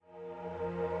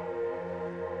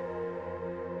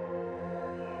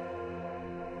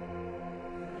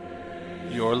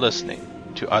You're listening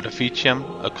to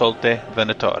Artificium Occulte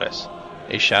Venatores,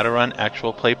 a Shadowrun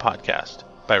actual play podcast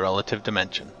by Relative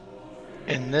Dimension.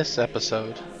 In this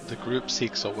episode, the group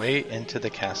seeks a way into the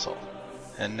castle.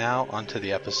 And now onto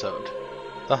the episode.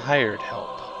 The Hired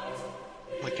Help.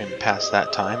 We can pass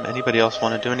that time. Anybody else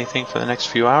want to do anything for the next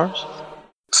few hours?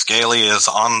 Scaly is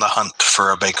on the hunt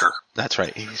for a baker. That's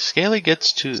right. Scaly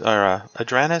gets to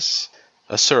Adranus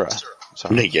Asura.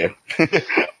 Sorry. Thank you.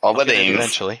 All the names.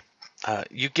 Eventually.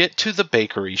 You get to the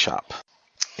bakery shop,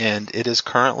 and it is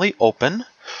currently open.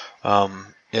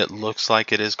 It looks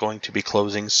like it is going to be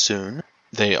closing soon.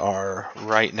 They are,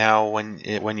 right now,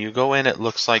 when you go in, it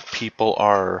looks like people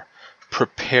are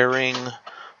preparing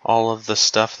all of the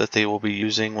stuff that they will be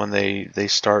using when they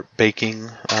start baking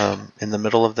in the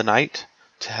middle of the night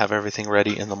to have everything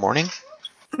ready in the morning.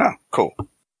 Oh, cool.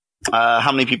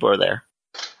 How many people are there?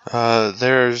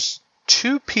 There's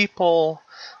 2 people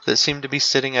that seem to be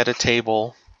sitting at a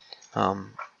table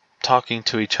talking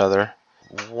to each other.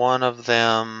 One of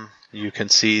them you can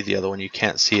see, the other one you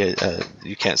can't see it.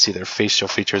 You can't see their facial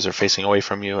features are facing away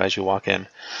from you as you walk in.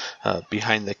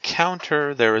 Behind the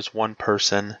counter there is one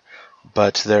person,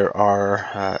 but there are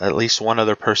at least one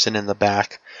other person in the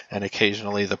back, and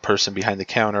occasionally the person behind the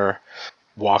counter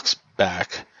walks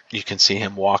back. You can see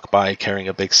him walk by carrying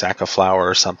a big sack of flour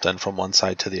or something from one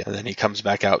side to the other. And then he comes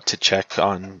back out to check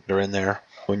on you're in there.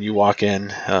 When you walk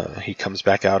in, he comes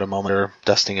back out a moment later,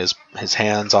 dusting his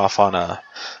hands off on a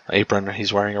apron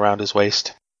he's wearing around his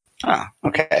waist. Ah,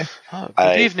 okay.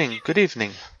 Good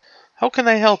evening. How can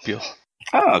I help you?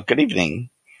 Oh, good evening.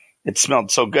 It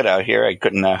smelled so good out here, I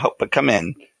couldn't help but come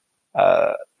in.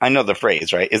 I know the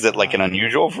phrase, right? Is it like an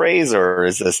unusual phrase, or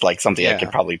is this like something I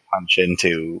could probably punch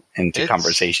into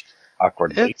conversation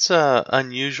awkwardly? It's an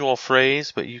unusual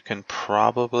phrase, but you can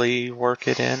probably work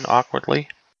it in awkwardly.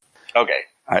 Okay.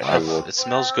 I will. It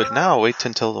smells good now. Wait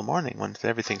until the morning when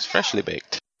everything's freshly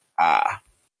baked.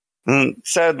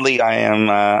 Sadly,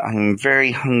 I'm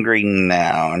very hungry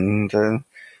now,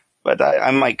 but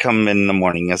I might come in the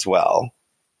morning as well,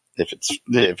 if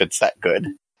it's that good.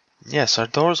 Yes, our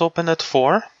doors open at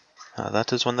 4.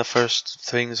 That is when the first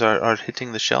things are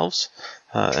hitting the shelves,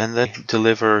 and then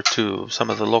deliver to some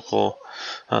of the local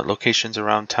locations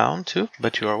around town too.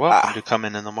 But you are welcome to come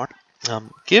in the morning.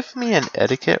 Give me an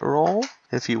etiquette roll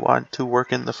if you want to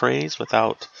work in the phrase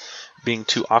without being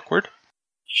too awkward.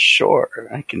 Sure,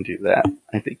 I can do that.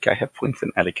 I think I have points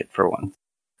in etiquette for one.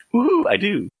 Woohoo, I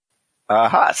do.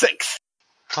 6.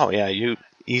 Oh yeah, you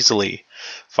easily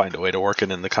find a way to work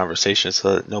it in the conversation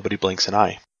so that nobody blinks an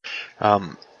eye.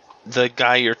 The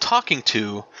guy you're talking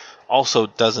to also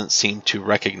doesn't seem to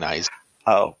recognize.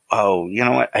 Oh, you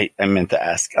know what? I meant to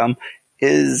ask.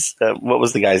 What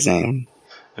was the guy's name?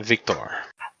 Victor.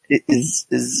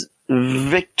 Is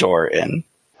Victor in?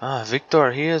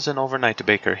 Victor, he is an overnight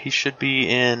baker. He should be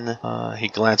in, he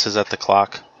glances at the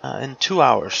clock, in 2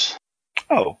 hours.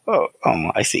 Oh,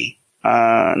 I see.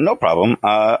 No problem.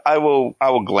 I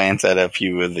will glance at a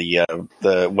few of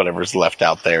the whatever's left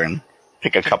out there and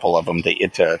pick a couple of them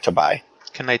to buy.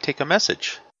 Can I take a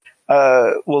message?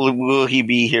 Will he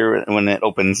be here when it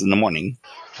opens in the morning?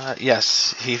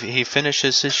 Yes. He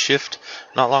finishes his shift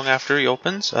not long after he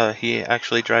opens. He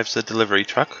actually drives the delivery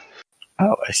truck.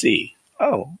 Oh, I see.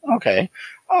 Oh, okay.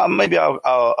 Maybe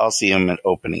I'll see him at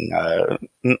opening.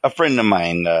 A friend of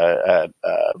mine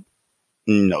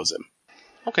knows him.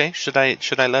 Okay, should I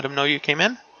let him know you came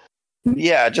in?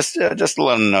 Yeah, just to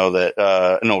let him know that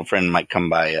an old friend might come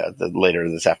by later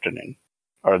this afternoon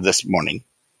or this morning,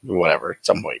 whatever, at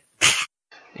some point.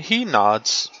 He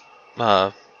nods,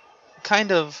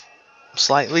 kind of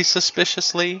slightly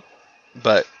suspiciously,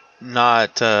 but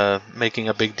not making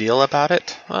a big deal about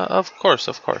it. Of course.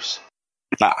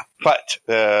 But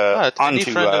any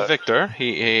friend of Victor,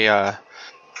 he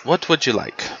what would you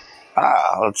like?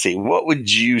 Let's see. What would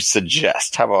you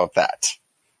suggest? How about that?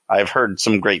 I've heard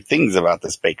some great things about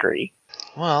this bakery.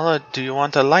 Well, do you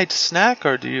want a light snack,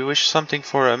 or do you wish something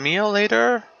for a meal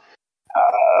later?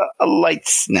 A light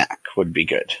snack would be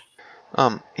good.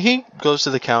 He goes to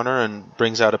the counter and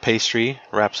brings out a pastry,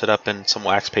 wraps it up in some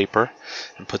wax paper,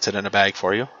 and puts it in a bag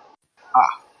for you.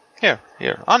 Here,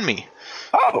 on me.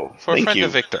 Oh, for thank a friend you.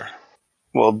 of Victor.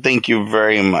 Well, thank you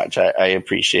very much. I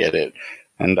appreciate it.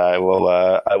 And I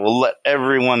will let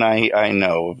everyone I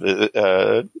know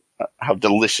how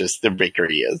delicious the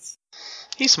bakery is.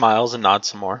 He smiles and nods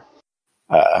some more.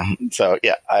 So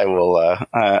yeah, I will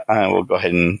go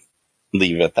ahead and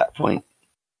leave at that point.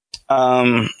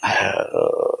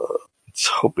 It's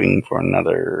hoping for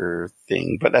another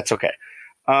thing, but that's okay.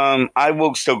 I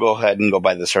will still go ahead and go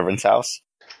by the servant's house.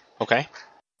 Okay.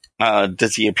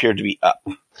 Does he appear to be up?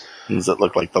 Does it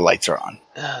look like the lights are on?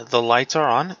 The lights are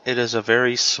on. It is a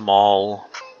very small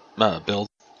build.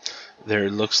 There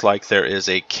looks like there is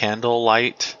a candle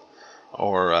light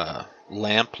or a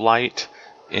lamp light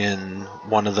in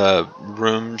one of the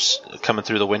rooms coming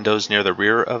through the windows near the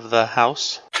rear of the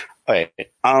house. Okay.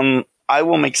 I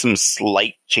will make some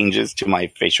slight changes to my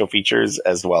facial features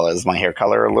as well as my hair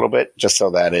color a little bit, just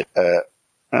so that it,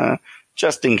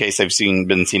 just in case I've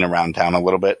been seen around town a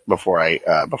little bit before I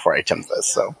attempt this.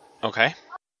 So okay.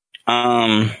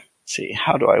 Let's see,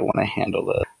 how do I want to handle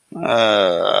this?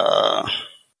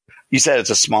 You said it's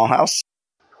a small house?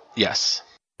 Yes.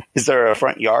 Is there a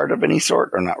front yard of any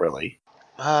sort, or not really?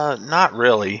 Not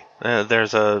really.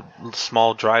 There's a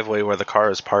small driveway where the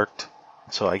car is parked.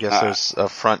 So I guess there's a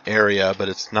front area, but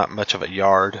it's not much of a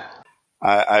yard.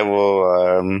 I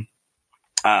will,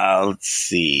 let's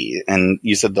see. And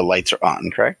you said the lights are on,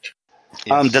 correct?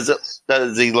 Yes.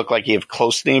 Does he look like he have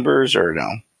close neighbors or no?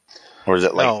 Or is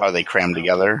it like, No. Are they crammed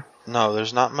together? No,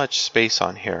 there's not much space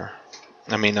on here.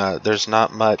 I mean, there's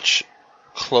not much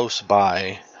close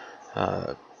by.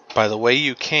 By the way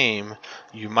you came,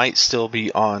 you might still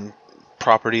be on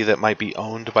property that might be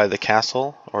owned by the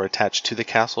castle or attached to the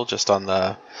castle, just on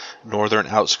the northern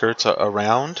outskirts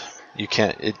around. You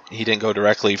can't. He didn't go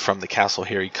directly from the castle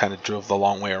here. He kind of drove the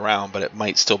long way around, but it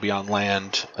might still be on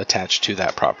land attached to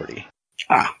that property.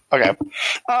 Okay.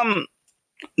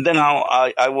 Then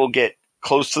I will get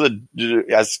close to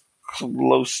as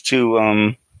close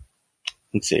to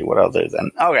let's see, what other then?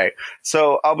 Okay,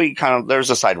 so I'll be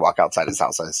there's a sidewalk outside his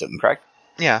house, I assume, correct?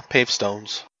 Yeah, paved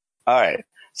stones. All right.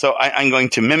 So I'm going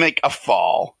to mimic a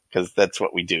fall, because that's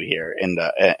what we do here, and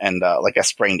like a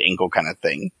sprained ankle kind of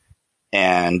thing.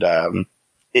 And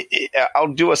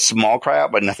I'll do a small cry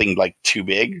out, but nothing like too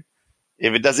big.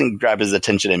 If it doesn't grab his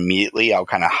attention immediately, I'll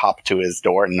kind of hop to his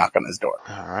door and knock on his door.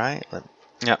 All right.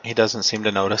 Yeah, he doesn't seem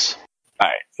to notice. All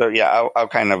right. So yeah, I'll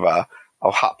kind of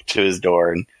I'll hop to his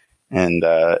door and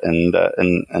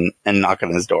knock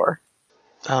on his door.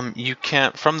 You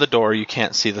can't, from the door, you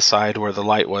can't see the side where the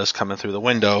light was coming through the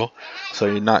window, so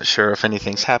you're not sure if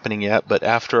anything's happening yet, but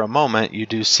after a moment, you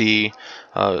do see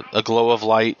a glow of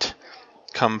light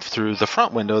come through the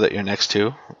front window that you're next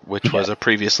to, which was a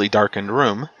previously darkened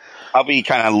room. I'll be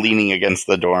kind of leaning against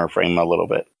the door frame a little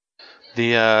bit.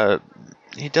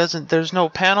 There's no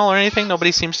panel or anything,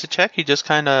 nobody seems to check, he just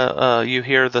kind of, you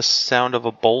hear the sound of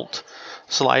a bolt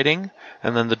sliding,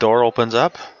 and then the door opens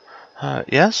up.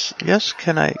 Yes,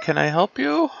 can I help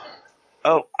you?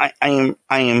 Oh, I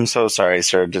am so sorry,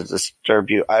 sir, to disturb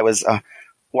you. I was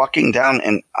walking down,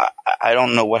 and I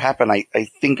don't know what happened. I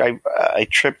think I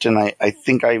tripped, and I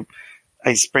think I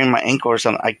sprained my ankle or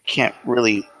something. I can't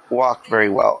really walk very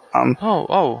well.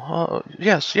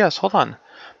 Yes, hold on.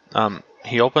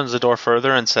 He opens the door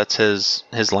further and sets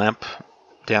his lamp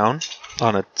down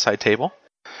on a side table,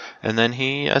 and then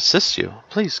he assists you.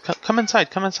 Please, come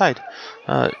inside.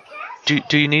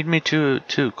 Do you need me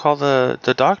to call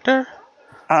the doctor?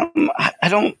 I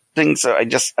don't think so.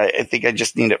 I think I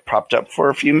just need it propped up for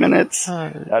a few minutes.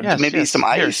 Maybe some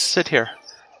ice. Here, sit here.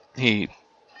 He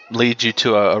leads you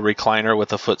to a recliner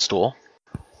with a footstool.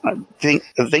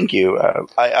 Thank you.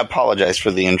 I apologize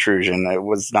for the intrusion. It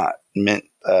was not meant.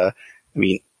 But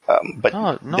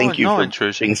thank you for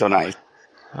intrusion. Being so nice.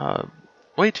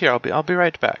 Wait here. I'll be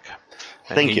right back.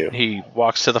 And Thank you. He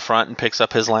walks to the front and picks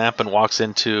up his lamp and walks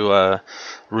into a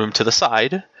room to the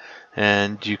side,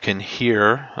 and you can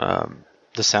hear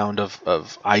the sound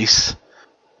of ice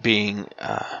being.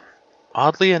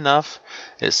 Oddly enough,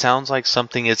 it sounds like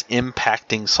something is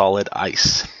impacting solid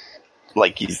ice.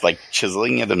 Like he's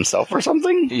chiseling it himself or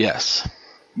something? Yes.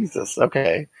 Jesus.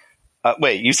 Okay.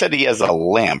 Wait, you said he has a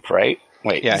lamp, right?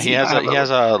 Wait. Yeah, he has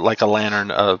a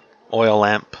lantern, a oil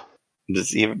lamp. Does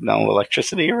he have no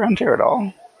electricity around here at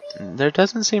all? There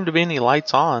doesn't seem to be any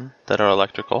lights on that are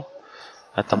electrical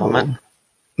at the moment.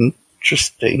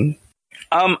 Interesting.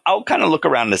 I'll kind of look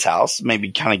around his house,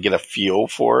 maybe kind of get a feel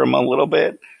for him a little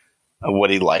bit, of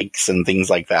what he likes and things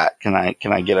like that. Can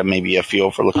I get maybe a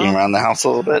feel for looking around the house a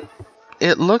little bit?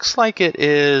 It looks like it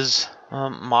is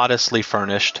modestly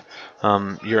furnished.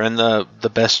 You're in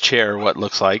the best chair, what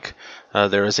looks like.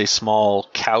 There is a small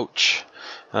couch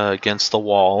against the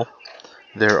wall.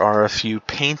 There are a few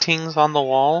paintings on the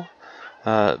wall.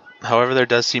 However, there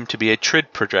does seem to be a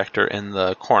TRID projector in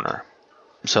the corner.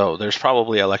 So there's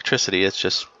probably electricity. It's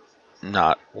just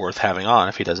not worth having on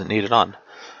if he doesn't need it on.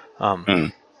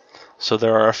 So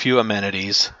there are a few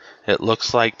amenities. It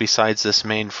looks like besides this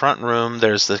main front room,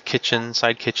 there's the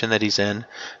side kitchen that he's in,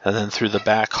 and then through the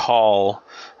back hall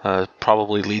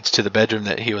probably leads to the bedroom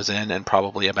that he was in, and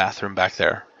probably a bathroom back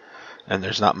there. and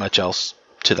there's not much else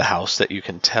to the house that you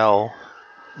can tell.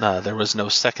 There was no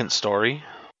second story.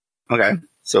 Okay,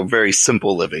 so very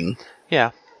simple living.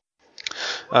 Yeah.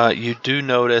 You do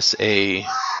notice an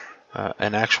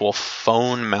actual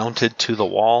phone mounted to the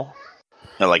wall.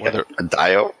 Like a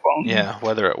dial phone? Yeah,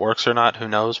 whether it works or not, who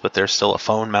knows, but there's still a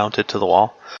phone mounted to the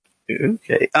wall.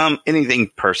 Okay. Anything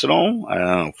personal? I don't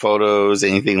know, photos,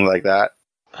 anything like that?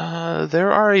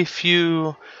 There are a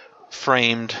few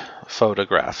framed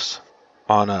photographs.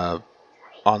 On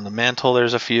the mantle,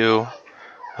 there's a few.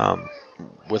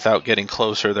 Without getting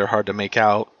closer, they're hard to make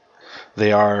out. They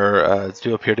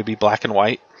do appear to be black and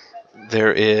white.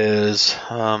 There is,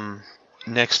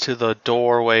 next to the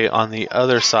doorway on the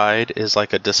other side is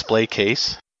like a display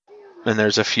case. And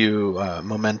there's a few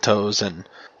mementos and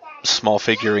small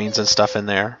figurines and stuff in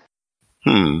there.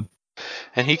 And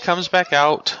he comes back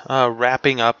out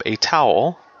wrapping up a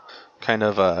towel, kind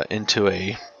of into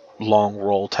a long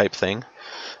roll type thing.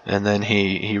 And then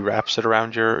he wraps it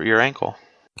around your ankle.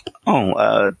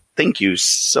 Oh, thank you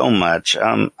so much.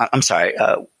 I'm sorry.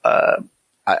 I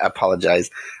apologize.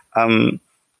 I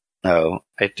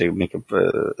have to make up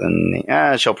a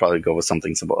name. She'll probably go with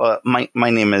something simple. My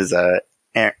name is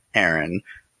Aaron.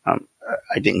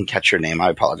 I didn't catch your name. I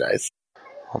apologize.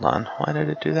 Hold on. Why did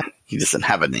it do that? He doesn't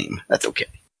have a name. That's okay.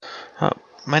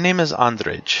 My name is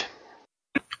Andrej.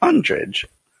 Andrej.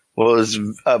 Well, it was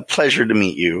a pleasure to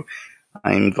meet you.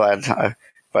 I'm glad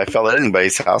if I fell at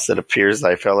anybody's house, it appears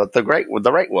I fell at the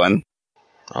right one.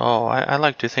 Oh, I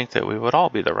like to think that we would all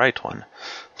be the right one.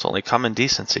 It's only common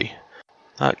decency.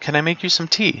 Can I make you some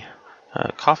tea?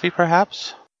 Coffee,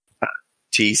 perhaps?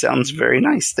 Tea sounds very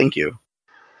nice. Thank you.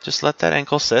 Just let that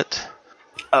ankle sit.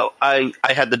 Oh, I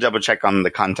had to double check on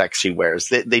the contacts she wears.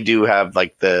 They do have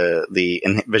like the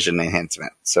vision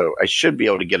enhancement, so I should be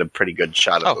able to get a pretty good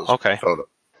shot of those photos.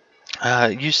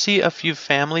 You see a few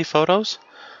family photos.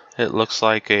 It looks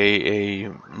like a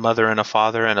mother and a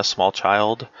father and a small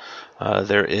child.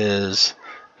 There is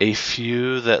a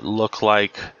few that look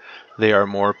like they are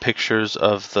more pictures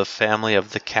of the family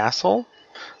of the castle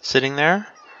sitting there.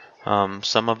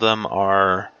 Some of them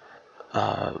are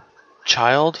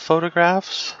child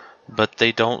photographs, but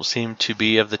they don't seem to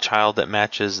be of the child that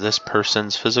matches this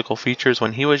person's physical features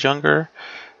when he was younger.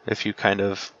 If you kind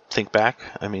of think back,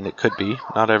 I mean, it could be.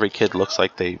 Not every kid looks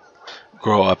like they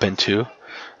grow up into,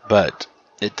 but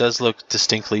it does look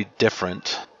distinctly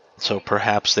different. So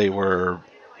perhaps they were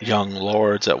young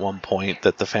lords at one point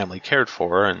that the family cared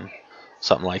for and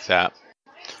something like that.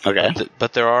 Okay.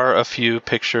 But there are a few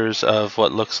pictures of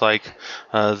what looks like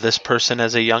this person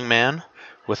as a young man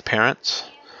with parents.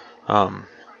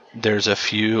 There's a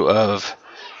few of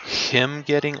him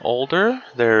getting older.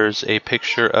 There's a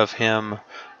picture of him.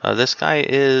 This guy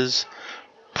is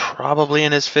probably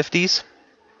in his 50s,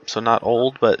 so not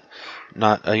old, but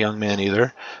not a young man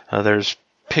either. There's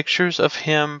pictures of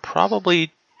him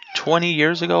probably 20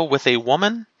 years ago with a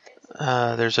woman.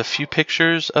 There's a few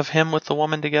pictures of him with the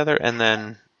woman together, and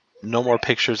then no more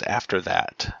pictures after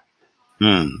that.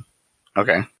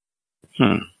 Okay.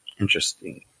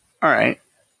 Interesting. All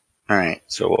right.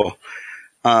 So,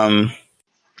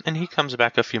 And he comes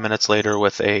back a few minutes later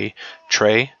with a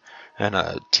tray and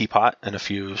a teapot and a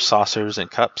few saucers and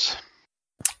cups.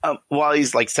 While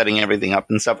he's like setting everything up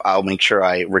and stuff, I'll make sure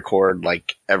I record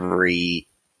like every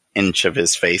inch of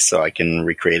his face so I can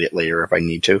recreate it later if I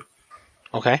need to.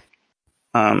 Okay.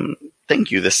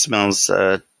 Thank you. This smells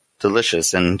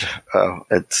delicious, and I'm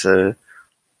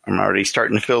already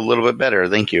starting to feel a little bit better.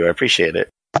 Thank you. I appreciate it.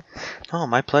 Oh,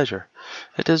 my pleasure.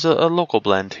 It is a local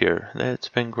blend here. It's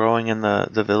been growing in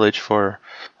the village for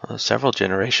several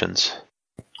generations.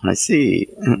 I see.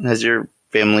 Has your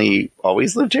family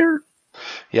always lived here?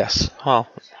 Yes. Well,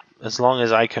 as long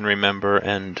as I can remember,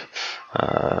 and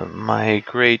my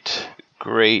great,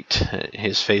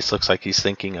 his face looks like he's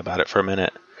thinking about it for a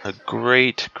minute. A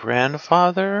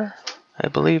great-grandfather, I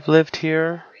believe, lived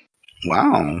here.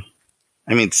 Wow.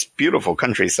 I mean, it's beautiful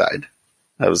countryside.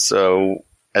 I was so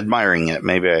admiring it.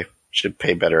 Maybe I should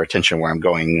pay better attention where I'm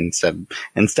going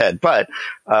instead. But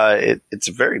it's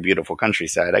a very beautiful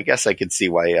countryside. I guess I could see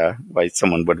why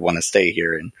someone would want to stay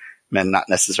here and not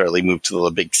necessarily move to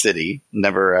the big city.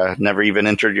 Never even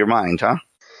entered your mind, huh?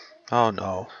 Oh,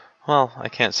 no. Well, I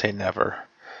can't say never.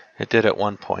 It did at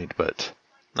one point, but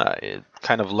a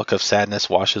kind of look of sadness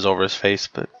washes over his face,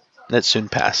 but it soon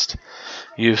passed.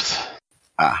 Youth.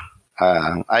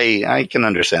 I can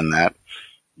understand that.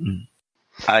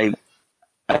 I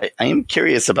am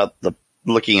curious about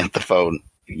looking at the phone.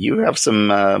 You have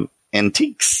some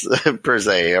antiques per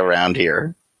se around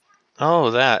here.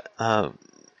 Oh, that.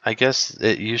 I guess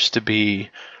it used to be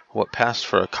what passed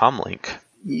for a comlink.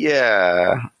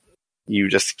 Yeah. You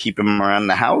just keep them around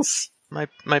the house?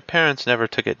 My parents never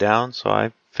took it down, so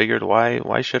I figured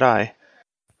why should I?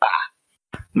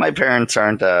 My parents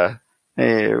weren't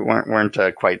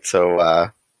quite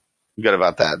so good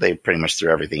about that. They pretty much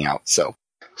threw everything out. So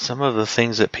Some of the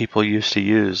things that people used to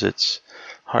use, it's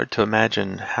hard to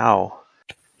imagine how.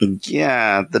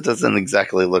 yeah, that doesn't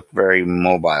exactly look very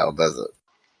mobile, does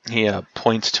it? He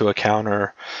points to a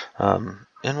counter.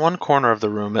 In one corner of the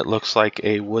room, it looks like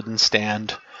a wooden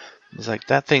stand. He's like,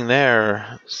 that thing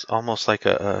there is almost like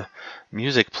a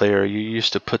music player. You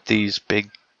used to put these big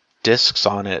discs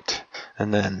on it,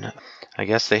 and then I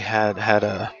guess they had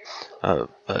a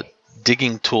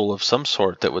digging tool of some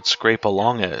sort that would scrape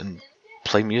along it and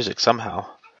play music somehow.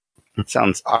 It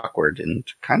sounds awkward and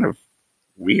kind of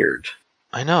weird.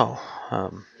 I know,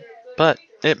 but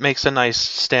it makes a nice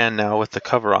stand now with the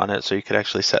cover on it, so you could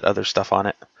actually set other stuff on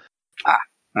it.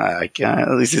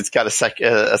 At least it's got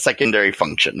a secondary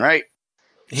function, right?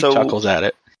 He chuckles at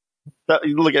it.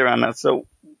 You look around now. So,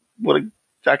 what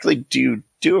exactly do you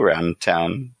do around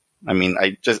town? I mean,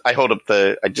 I just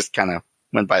kind of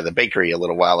went by the bakery a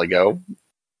little while ago.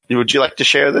 Would you like to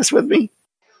share this with me?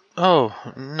 Oh,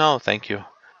 no, thank you.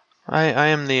 I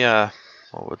am the,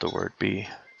 what would the word be?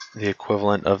 The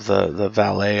equivalent of the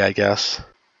valet, I guess,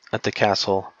 at the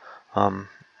castle.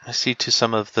 I see to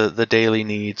some of the daily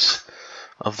needs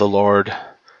of the Lord,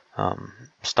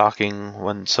 stocking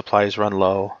when supplies run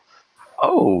low.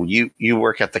 Oh, you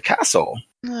work at the castle.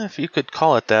 If you could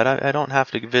call it that. I don't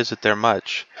have to visit there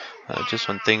much, just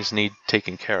when things need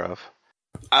taken care of.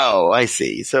 Oh, I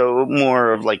see. So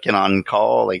more of like an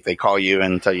on-call, like they call you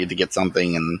and tell you to get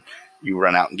something and you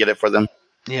run out and get it for them?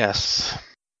 Yes.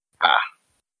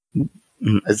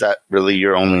 Is that really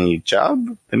your only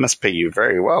job? They must pay you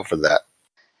very well for that.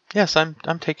 Yes, I'm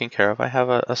taken care of. I have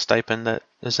a stipend that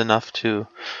is enough to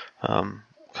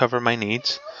cover my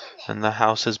needs, and the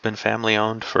house has been family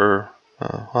owned for,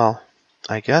 well,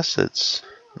 I guess it's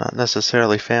not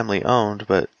necessarily family owned,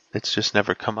 but it's just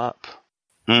never come up.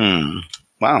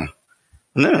 Wow.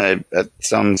 No, that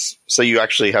sounds... So you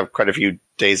actually have quite a few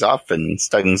days off and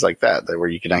things like that where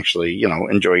you can actually,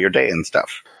 enjoy your day and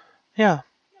stuff. Yeah.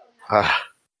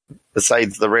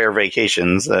 Besides the rare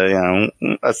vacations,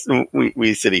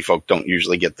 we city folk don't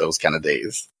usually get those kind of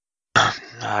days.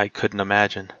 I couldn't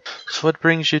imagine. So what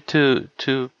brings you to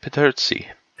Peterzi?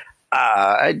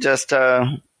 I just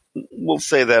will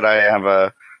say that I have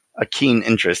a keen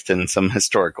interest in some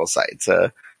historical sites.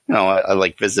 I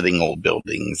like visiting old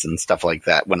buildings and stuff like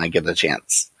that when I get a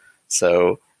chance.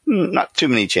 So not too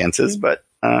many chances, but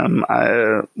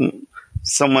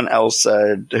someone else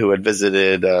who had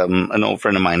visited, an old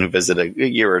friend of mine who visited a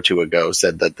year or two ago,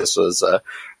 said that this was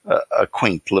a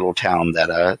quaint little town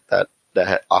that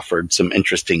offered some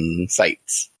interesting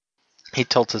sights. He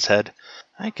tilts his head.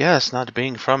 I guess, not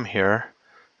being from here,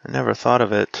 I never thought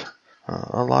of it.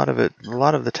 A lot of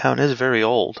the town is very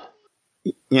old.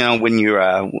 When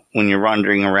you're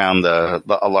wandering around a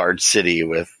large city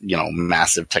with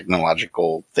massive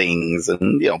technological things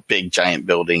and big giant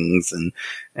buildings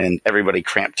and everybody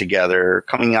cramped together,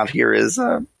 coming out here is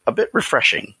a bit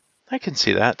refreshing. I can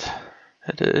see that.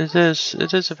 It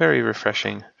is very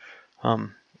refreshing.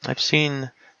 I've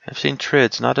seen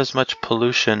Trids, not as much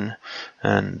pollution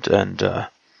and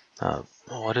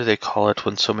what do they call it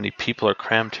when so many people are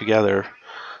crammed together?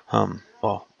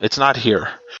 Well, it's not here.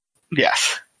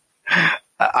 Yes,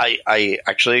 I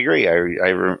actually agree.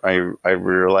 I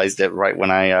realized it right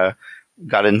when I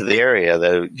got into the area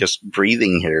that just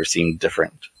breathing here seemed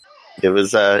different. It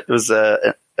was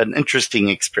an interesting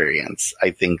experience.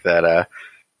 I think that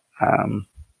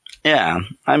yeah.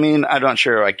 I mean, I'm not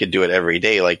sure I could do it every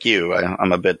day like you.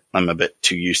 I'm a bit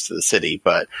too used to the city,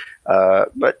 but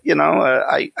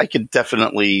I could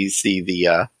definitely see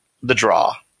the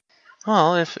draw.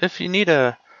 Well, if you need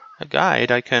a guide,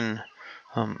 I can,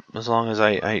 as long as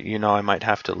I might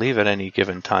have to leave at any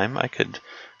given time, I could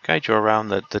guide you around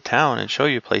the town and show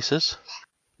you places.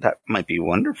 That might be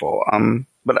wonderful.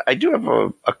 But I do have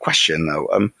a question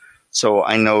though. So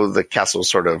I know the castle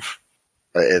sort of,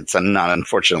 it's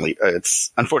unfortunately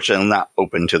not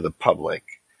open to the public.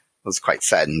 I was quite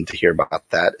saddened to hear about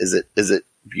that. Is it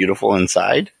beautiful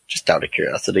inside? Just out of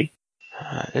curiosity.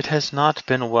 It has not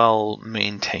been well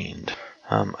maintained.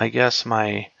 I guess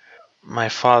my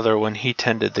father, when he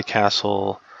tended the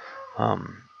castle,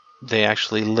 they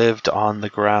actually lived on the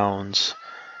grounds,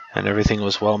 and everything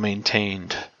was well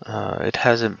maintained. It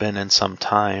hasn't been in some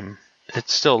time. It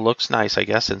still looks nice, I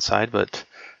guess, inside, but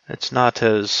it's not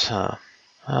as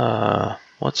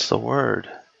what's the word?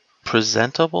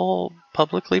 Presentable?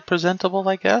 Publicly presentable,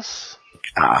 I guess?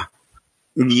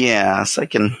 Yes, I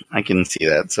can see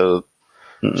that. So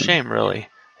Shame, really.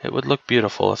 It would look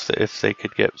beautiful if they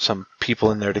could get some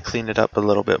people in there to clean it up a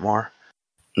little bit more.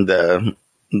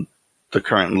 the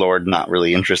current lord not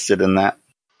really interested in that.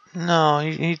 No,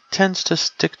 he tends to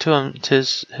stick to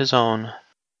his own.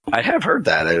 I have heard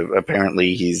that.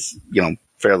 Apparently, he's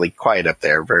fairly quiet up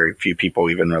there. Very few people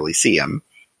even really see him.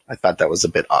 I thought that was a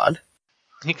bit odd.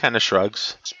 He kind of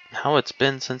shrugs. How it's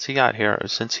been since he got here,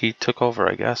 since he took over,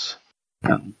 I guess.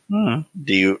 Do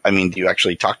you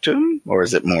actually talk to him, or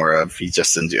is it more of he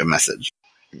just sends you a message?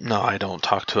 No, I don't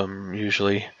talk to him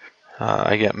usually.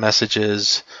 I get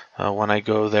messages. When I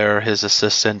go there, his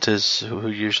assistant is who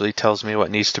usually tells me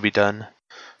what needs to be done.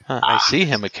 I see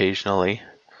him occasionally,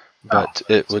 but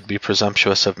it would be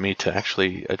presumptuous of me to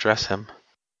actually address him.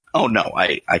 Oh no,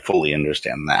 I fully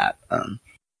understand that.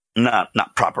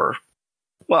 Not proper.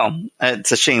 Well,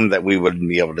 it's a shame that we wouldn't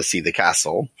be able to see the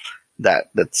castle. But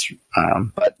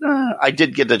I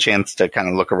did get a chance to kind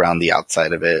of look around the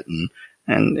outside of it,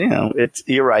 and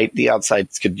you're right. The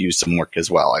outsides could use some work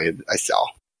as well. I saw,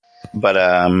 but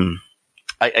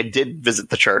I did visit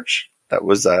the church. That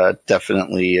was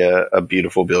definitely a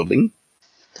beautiful building.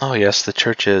 Oh yes, the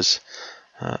church is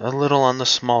a little on the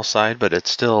small side, but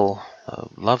it's still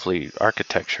lovely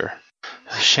architecture.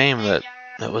 Shame that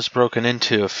it was broken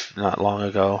into not long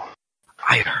ago.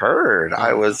 I heard.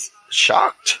 I was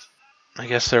shocked. I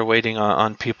guess they're waiting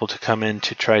on people to come in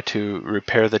to try to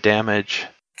repair the damage.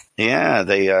 Yeah,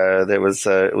 it was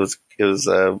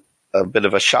a bit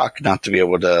of a shock not to be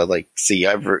able to see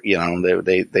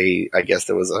they I guess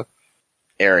there was a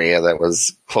area that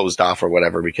was closed off or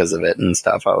whatever because of it and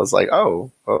stuff. I was like,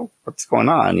 oh, what's going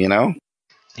on?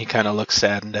 He kind of looks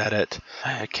saddened at it.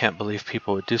 I can't believe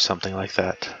people would do something like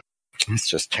that. It's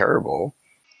just terrible.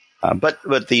 But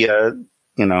the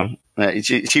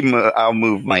I'll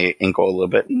move my ankle a little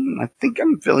bit. I think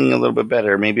I'm feeling a little bit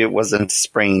better. Maybe it wasn't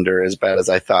sprained or as bad as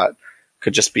I thought.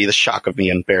 Could just be the shock of the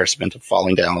embarrassment of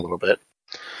falling down a little bit.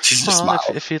 She's just smiled.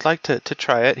 If you'd like to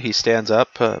try it, he stands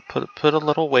up, put a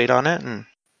little weight on it, and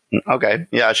okay,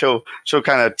 yeah, she'll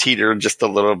kind of teeter just a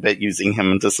little bit using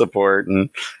him to support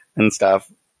and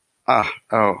stuff. That's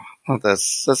not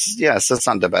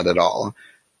that bad at all.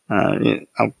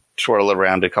 I'll twirl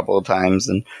around a couple of times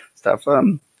and stuff.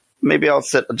 Maybe I'll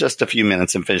sit just a few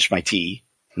minutes and finish my tea,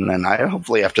 and then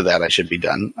hopefully after that I should be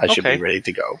done. I should be ready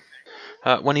to go.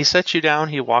 When he sets you down,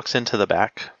 he walks into the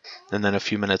back, and then a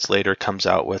few minutes later comes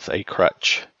out with a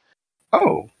crutch.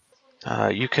 Oh.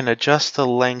 You can adjust the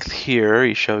length here,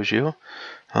 he shows you.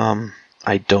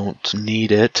 I don't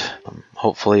need it.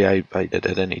 Hopefully I did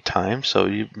at any time, so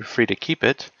you're free to keep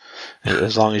it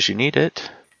as long as you need it.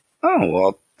 Oh,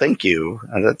 well, thank you.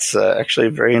 That's actually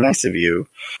very nice of you.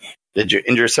 Did you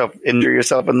injure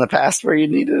yourself in the past where you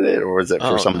needed it, or was it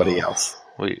for somebody else?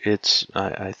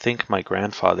 I think my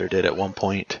grandfather did at one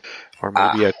point, or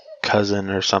maybe a cousin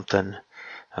or something.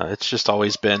 It's just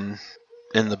always been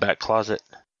in the back closet.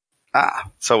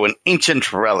 So an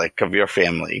ancient relic of your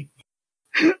family.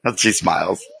 She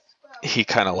smiles. He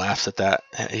kind of laughs at that.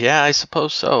 Yeah, I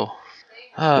suppose so.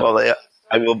 Well,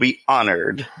 I will be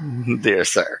honored, dear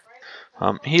sir.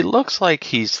 He looks like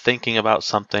he's thinking about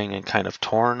something and kind of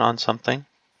torn on something.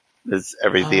 Is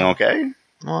everything okay?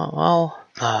 Well,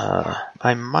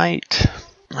 I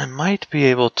might be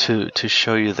able to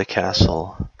show you the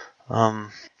castle.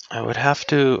 I would have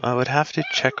to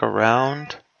check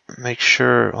around, make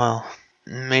sure. Well,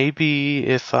 maybe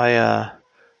if I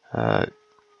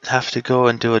have to go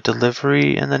and do a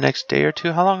delivery in the next day or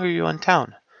two. How long are you in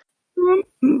town?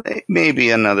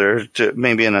 Maybe another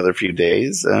few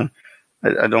days.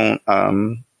 I don't.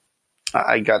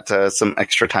 I got some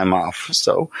extra time off,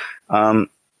 so I'd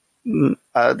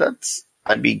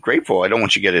be grateful. I don't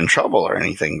want you to get in trouble or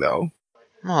anything, though.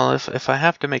 Well, if I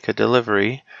have to make a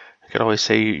delivery, I could always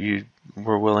say you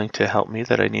were willing to help me,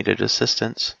 that I needed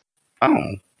assistance.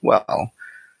 Oh, well.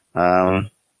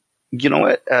 You know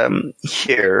what?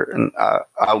 Here, and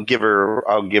I'll give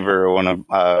her one of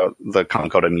the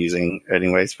comm code I'm using,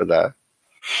 anyways, for the.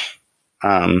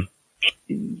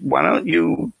 Why don't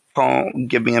you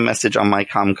give me a message on my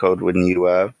comm code when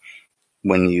you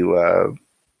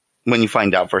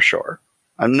find out for sure?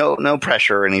 No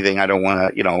pressure or anything. I don't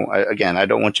want to, I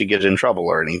don't want you to get in trouble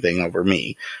or anything over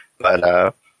me, but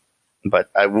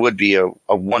I would be a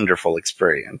wonderful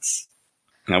experience.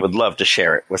 And I would love to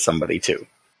share it with somebody too.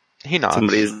 He nods.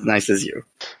 Somebody as nice as you.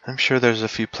 I'm sure there's a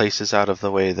few places out of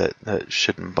the way that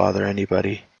shouldn't bother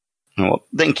anybody. Well,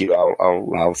 thank you.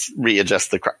 I'll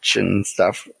readjust the crutch and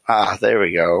stuff. There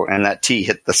we go. And that tea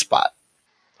hit the spot.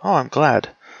 Oh, I'm glad.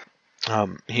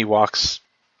 He walks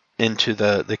into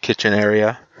the kitchen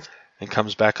area and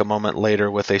comes back a moment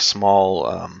later with a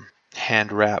small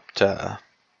hand-wrapped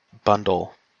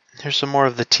bundle. Here's some more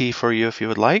of the tea for you if you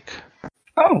would like.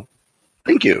 Oh,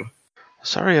 thank you.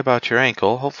 Sorry about your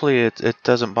ankle. Hopefully it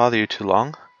doesn't bother you too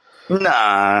long.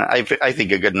 Nah, I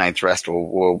think a good night's rest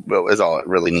is all it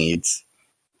really needs.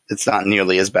 It's not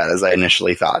nearly as bad as I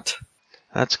initially thought.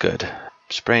 That's good.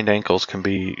 Sprained ankles can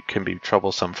be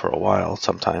troublesome for a while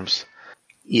sometimes.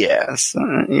 Yes,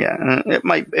 yeah. It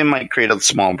might create a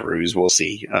small bruise. We'll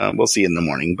see. We'll see in the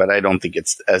morning, but I don't think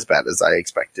it's as bad as I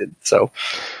expected. So,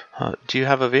 do you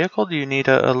have a vehicle? Do you need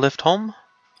a lift home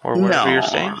or wherever you're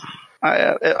staying?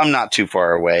 I'm not too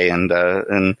far away,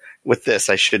 and with this,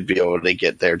 I should be able to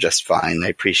get there just fine. I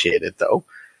appreciate it though,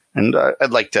 and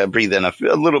I'd like to breathe in a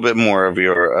little bit more of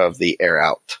the air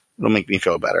out. It'll make me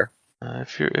feel better.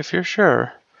 If you're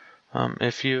sure.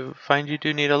 If you find you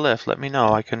do need a lift, let me know.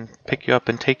 I can pick you up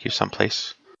and take you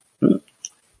someplace.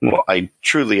 Well, I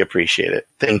truly appreciate it.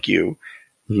 Thank you.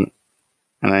 And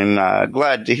I'm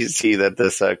glad to see that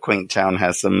this quaint town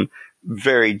has some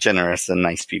very generous and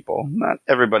nice people. Not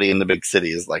everybody in the big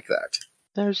city is like that.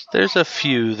 There's a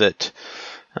few that,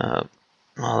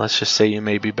 let's just say you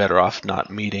may be better off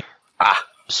not meeting.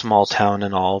 Small town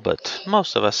and all, but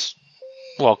most of us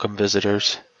welcome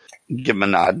visitors. Give them a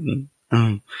nod.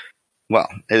 Well,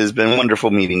 it has been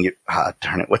wonderful meeting you.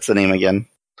 Darn it. What's the name again?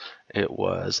 It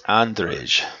was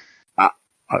Andrej.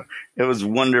 It was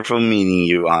wonderful meeting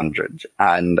you, Andrej.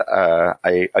 And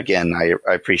I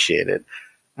appreciate it.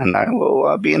 And I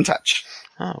will be in touch.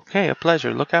 Okay, a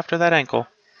pleasure. Look after that ankle.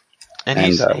 And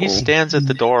he stands at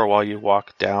the door while you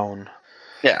walk down.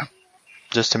 Yeah.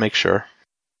 Just to make sure.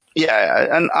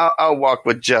 Yeah, and I'll walk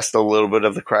with just a little bit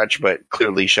of the crutch, but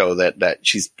clearly show that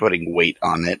she's putting weight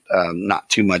on it. Not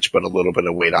too much, but a little bit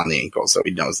of weight on the ankle, so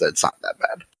he knows that it's not that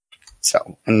bad.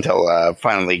 So, until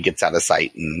finally gets out of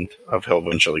sight, and he'll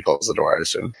eventually close the door, I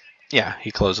assume. Yeah,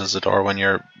 he closes the door when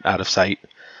you're out of sight.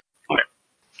 Okay.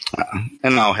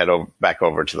 And I'll head back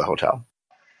over to the hotel.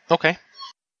 Okay.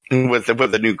 With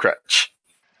the new crutch.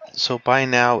 So by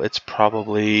now, it's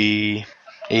probably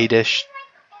 8-ish.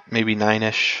 Maybe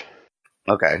 9-ish.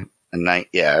 Okay. A night,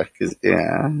 yeah. Cause,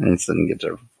 yeah, and it didn't get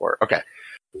there before. Okay.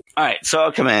 All right, so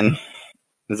I'll come in.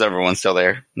 Is everyone still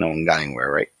there? No one got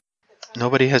anywhere, right?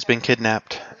 Nobody has been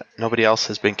kidnapped. Nobody else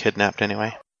has been kidnapped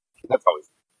anyway. That's always...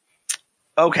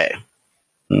 Okay.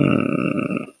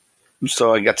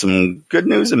 So I got some good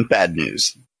news and bad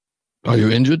news. Are you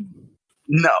injured?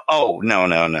 No. Oh,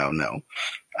 no.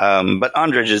 But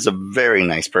Andrej is a very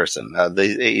nice person.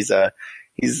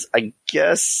 He's, I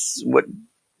guess, what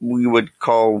we would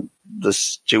call the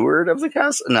steward of the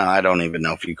castle. No, I don't even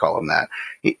know if you call him that.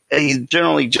 He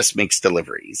generally just makes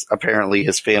deliveries. Apparently,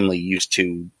 his family used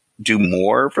to do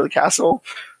more for the castle,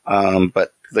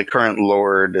 but the current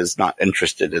lord is not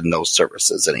interested in those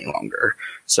services any longer.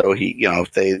 So he,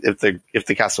 if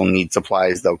the castle needs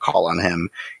supplies, they'll call on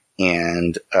him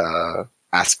and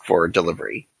ask for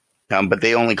delivery. But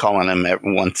they only call on him at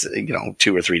once,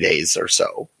 2 or 3 days or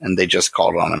so. And they just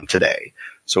called on him today.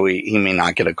 So he may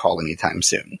not get a call anytime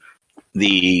soon.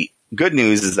 The good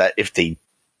news is that if he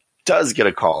does get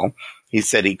a call, he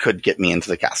said he could get me into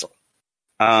the castle.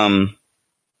 And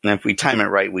if we time it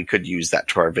right, we could use that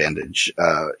to our advantage.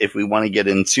 If we want to get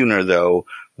in sooner, though,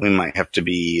 we might have to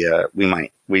be, we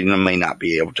may not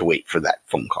be able to wait for that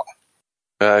phone call.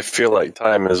 I feel like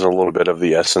time is a little bit of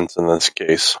the essence in this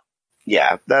case.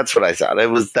 Yeah, that's what I thought.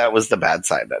 That was the bad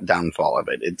side, that downfall of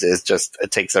it.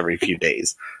 It takes every few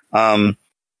days.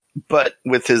 But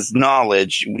with his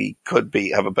knowledge, we could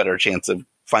have a better chance of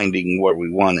finding where we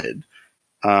wanted.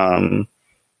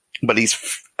 But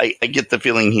I get the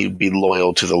feeling he'd be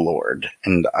loyal to the Lord,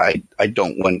 and I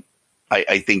don't want.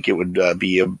 I think it would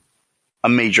be a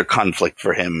major conflict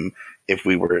for him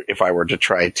if I were to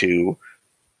try to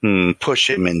push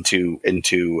him into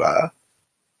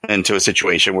a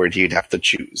situation where he'd have to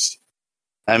choose.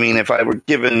 I mean, if I were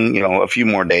given, a few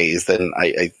more days, then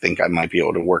I think I might be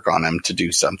able to work on him to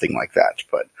do something like that.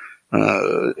 But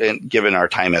and given our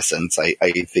time essence, I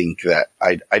think that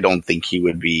I don't think he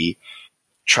would be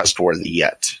trustworthy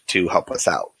yet to help us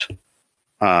out.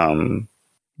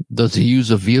 Does he use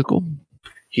a vehicle?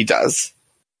 He does.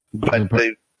 But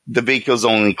the vehicle's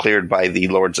only cleared by the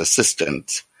Lord's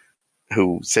assistant,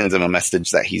 who sends him a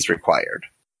message that he's required.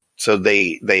 So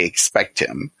they expect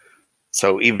him.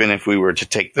 So even if we were to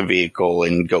take the vehicle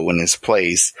and go in his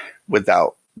place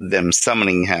without them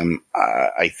summoning him,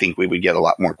 I think we would get a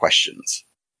lot more questions.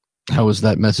 How is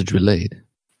that message relayed?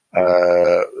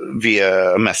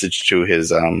 Via a message to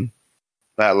his,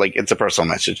 it's a personal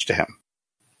message to him.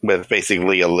 with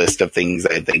basically a list of things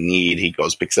that they need. He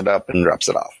goes, picks it up, and drops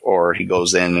it off. Or he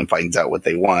goes in and finds out what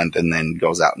they want and then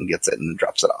goes out and gets it and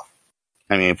drops it off.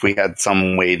 I mean, if we had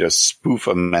some way to spoof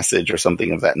a message or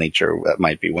something of that nature, that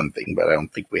might be one thing, but I don't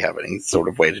think we have any sort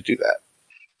of way to do that.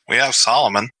 We have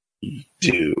Solomon.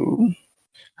 Do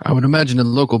I would imagine a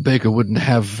local baker wouldn't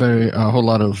have a whole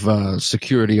lot of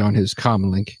security on his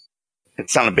comlink.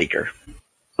 It's not a baker.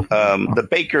 The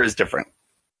baker is different.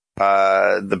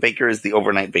 The baker is the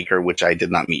overnight baker, which I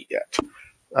did not meet yet.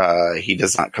 He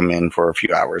does not come in for a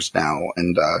few hours now,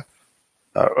 and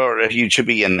or he should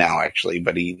be in now actually.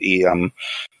 But he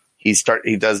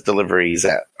does deliveries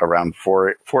at around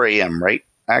 4 a.m. Right,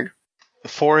 Ag?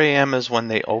 4 a.m. is when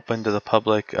they open to the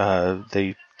public.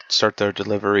 They start their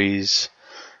deliveries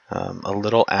a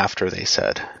little after, they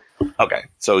said. Okay,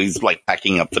 so he's like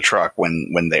packing up the truck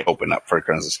when they open up for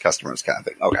customers kind of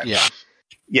thing. Okay. Yeah.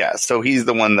 Yeah, so he's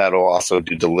the one that'll also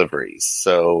do deliveries.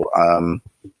 So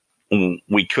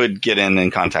we could get in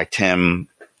and contact him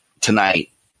tonight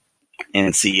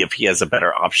and see if he has a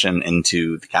better option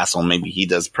into the castle. Maybe he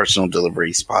does personal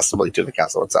deliveries, possibly to the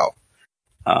castle itself.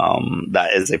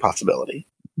 That is a possibility.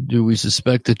 Do we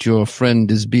suspect that your friend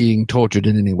is being tortured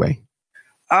in any way?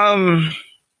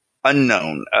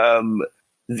 Unknown.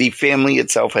 The family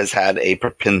itself has had a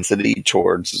propensity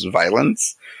towards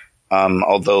violence.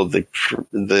 Although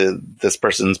this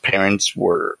person's parents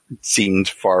seemed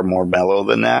far more mellow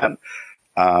than that.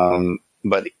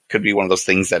 But it could be one of those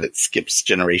things that it skips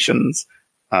generations.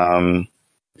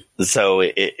 So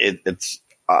it's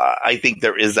I think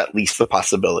there is at least the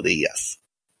possibility, yes.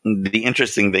 The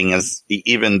interesting thing is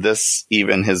even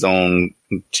his own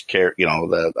care,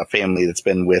 the family that's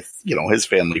been with, his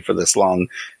family for this long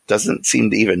doesn't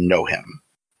seem to even know him.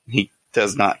 He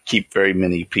does not keep very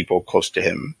many people close to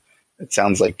him. It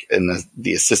sounds like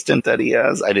the assistant that he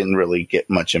has, I didn't really get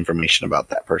much information about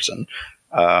that person.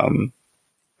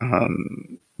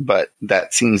 But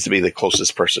that seems to be the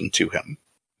closest person to him.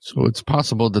 So it's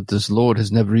possible that this lord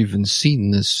has never even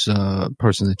seen this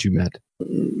person that you met.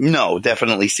 No,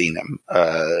 definitely seen him.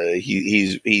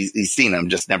 He's seen him,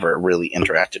 just never really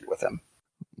interacted with him.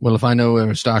 Well, if I know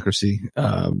aristocracy,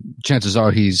 chances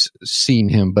are he's seen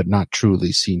him, but not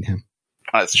truly seen him.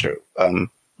 That's true.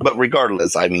 But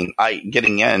regardless, I mean,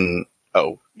 getting in.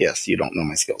 Oh, yes, you don't know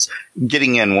my skills.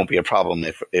 Getting in won't be a problem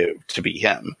if to be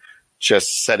him.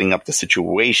 Just setting up the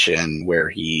situation where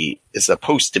he is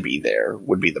supposed to be there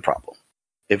would be the problem.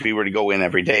 If he were to go in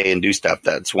every day and do stuff,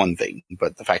 that's one thing.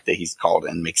 But the fact that he's called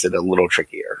in makes it a little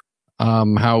trickier.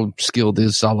 How skilled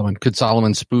is Solomon? Could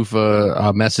Solomon spoof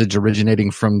a message originating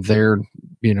from their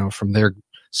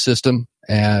system,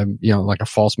 like a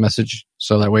false message?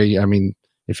 So that way, I mean,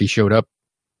 if he showed up,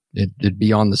 it'd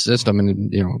be on the system,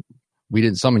 and we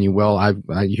didn't summon you. Well, I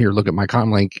here, look at my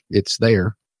comlink; it's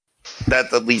there.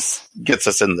 That at least gets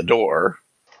us in the door.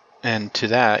 And to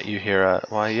that, you hear,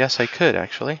 "Why, yes, I could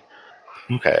actually."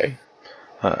 Okay.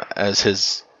 As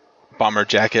his bomber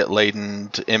jacket laden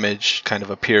image kind of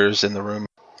appears in the room.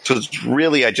 So it's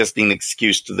really, I just need an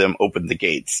excuse to them open the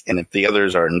gates, and if the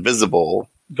others are invisible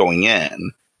going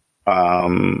in,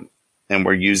 and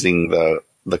we're using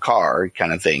the car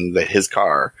kind of thing, his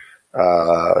car,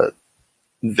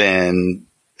 then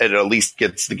it at least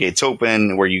gets the gates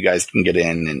open where you guys can get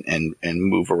in and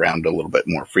move around a little bit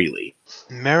more freely.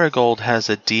 Marigold has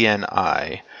a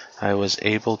DNI. I was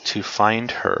able to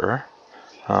find her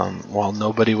while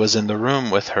nobody was in the room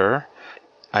with her.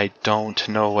 I don't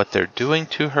know what they're doing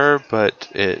to her,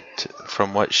 but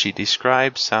from what she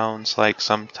describes, sounds like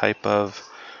some type of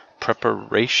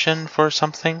preparation for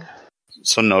something.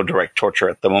 So no direct torture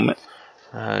at the moment?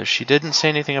 She didn't say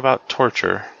anything about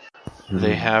torture.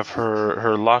 They have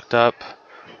her locked up,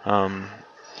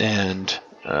 and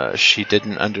she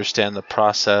didn't understand the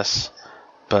process,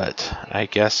 but I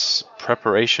guess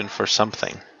preparation for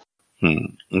something.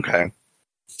 Okay.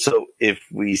 So if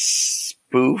we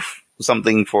spoof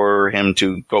something for him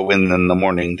to go in the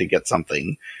morning to get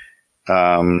something,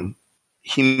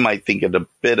 he might think it a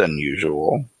bit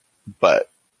unusual, but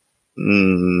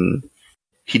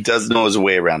he does know his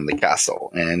way around the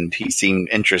castle, and he seemed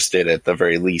interested at the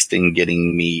very least in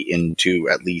getting me into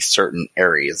at least certain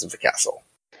areas of the castle.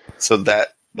 So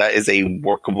that is a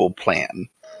workable plan.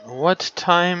 What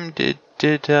time did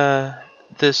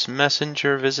this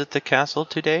messenger visit the castle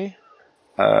today?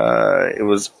 It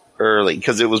was early,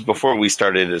 because it was before we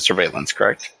started surveillance,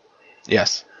 correct?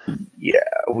 Yes. Yeah,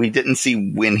 we didn't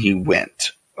see when he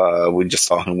went. We just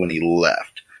saw him when he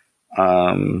left.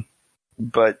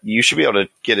 But you should be able to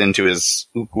get into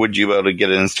would you be able to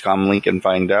get in his comlink and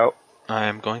find out?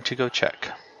 I'm going to go check.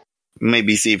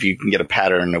 maybe see if you can get a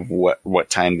pattern of what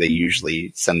time they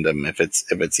usually send them, if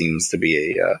it seems to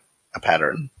be a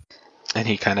pattern. And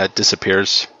he kind of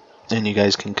disappears, and you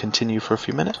guys can continue for a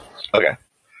few minutes. Okay.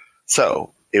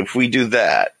 So if we do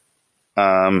that,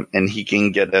 and he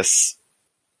can get us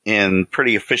in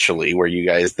pretty officially, where you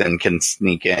guys then can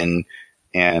sneak in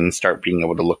and start being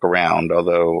able to look around.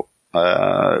 Although,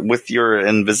 with your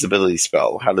invisibility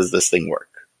spell, how does this thing work?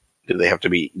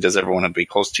 Does everyone have to be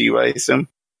close to you, I assume?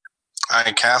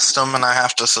 I cast them and I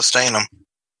have to sustain them.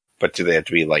 But do they have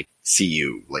to be, like, see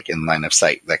you, like, in line of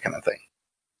sight, that kind of thing?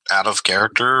 Out of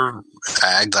character,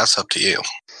 that's up to you.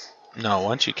 No,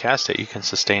 once you cast it, you can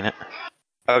sustain it.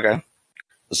 Okay.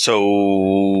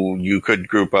 So you could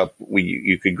group up.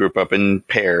 You could group up in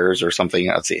pairs or something.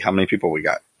 Let's see how many people we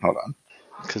got. Hold on.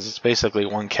 Because it's basically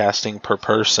one casting per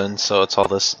person, so it's all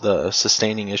the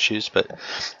sustaining issues. But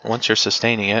once you're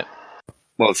sustaining it,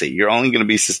 well, let's see. You're only going to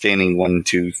be sustaining 1,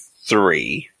 2,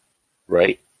 3,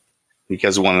 right?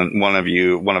 Because one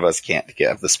of us can't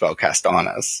have the spell cast on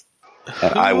us,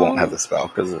 and I won't have the spell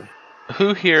because.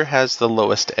 Who here has the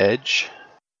lowest edge?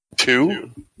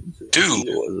 2?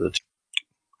 2.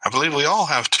 I believe we all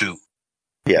have 2.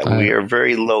 Yeah, we are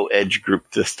very low edge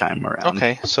group this time around.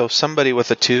 Okay, so somebody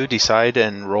with a 2, decide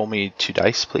and roll me 2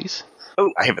 dice, please.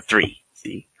 Oh, I have a 3.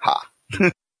 See? Ha.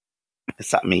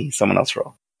 It's not me. Someone else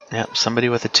roll. Yep, somebody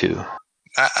with a 2.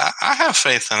 I have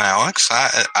faith in Alex.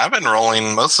 I've been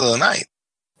rolling most of the night.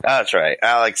 That's right.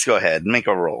 Alex, go ahead. Make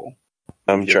a roll.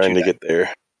 I'm trying to get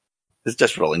there. It's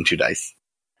just rolling 2 dice.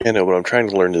 Yeah, no, but I'm trying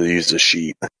to learn to use the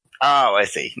sheet. Oh, I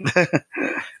see.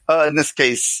 In this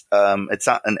case, it's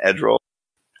not an edge roll.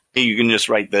 You can just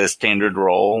write the standard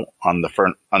roll on the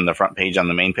front page on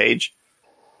the main page,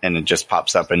 and it just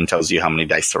pops up and tells you how many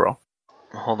dice to roll.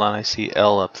 Hold on, I see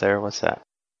L up there. What's that?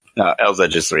 L's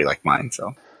edge is 3 like mine.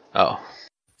 Oh.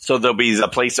 So there'll be a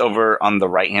place over on the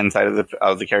right-hand side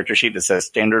of the character sheet that says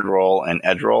standard roll and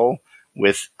edge roll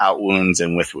without wounds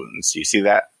and with wounds. Do you see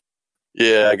that?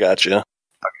 Yeah, I gotcha. Okay.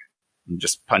 You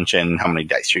just punch in how many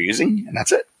dice you're using, and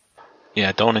that's it.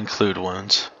 Yeah, don't include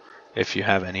wounds, if you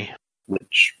have any.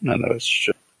 Which none of us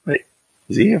should. Wait,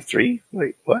 does he have 3?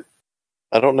 Wait, what?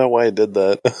 I don't know why I did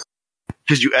that.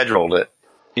 Because you edge rolled it.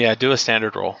 Yeah, do a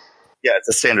standard roll. Yeah, it's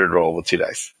a standard roll with 2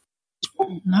 dice.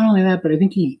 Not only that, but I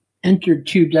think he entered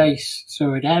 2 dice,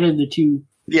 so it added the 2.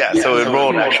 Yeah, so it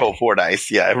rolled actual 4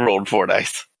 dice. Yeah, it rolled 4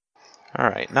 dice. All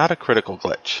right, not a critical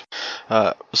glitch.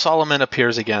 Solomon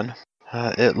appears again.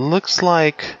 It looks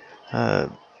like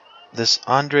this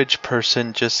Andrij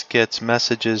person just gets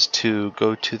messages to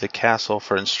go to the castle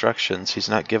for instructions. He's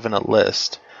not given a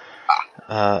list.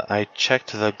 I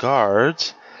checked the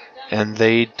guards, and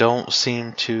they don't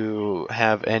seem to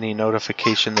have any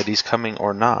notification that he's coming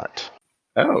or not.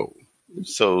 Oh,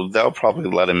 so they'll probably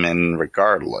let him in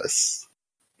regardless.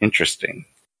 Interesting.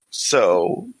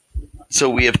 So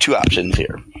we have 2 options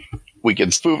here. We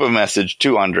can spoof a message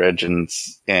to Andrij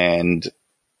and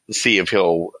see if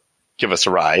he'll give us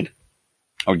a ride,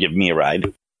 or give me a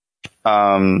ride.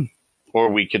 Or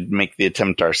we could make the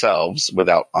attempt ourselves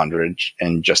without Andrij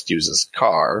and just use his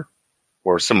car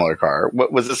or similar car.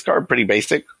 What was this car? Pretty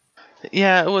basic?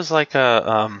 Yeah, it was like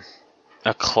a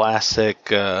classic,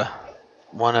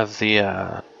 one of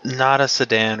the, not a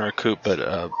sedan or coupe,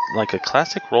 but like a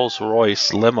classic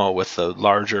Rolls-Royce limo with a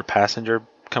larger passenger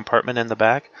compartment in the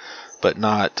back, but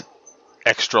not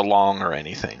extra long or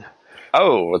anything.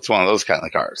 Oh, it's one of those kind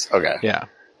of cars. Okay. Yeah.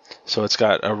 So it's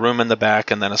got a room in the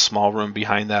back and then a small room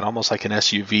behind that, almost like an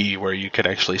SUV where you could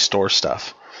actually store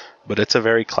stuff. But it's a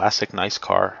very classic, nice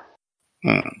car.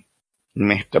 You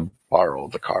may have to borrow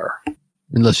the car.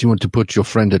 Unless you want to put your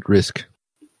friend at risk.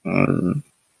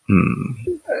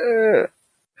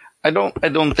 I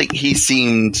don't think he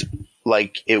seemed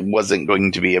like it wasn't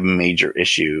going to be a major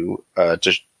issue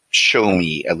to show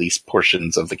me at least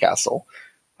portions of the castle.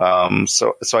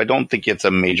 So I don't think it's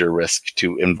a major risk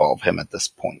to involve him at this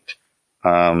point.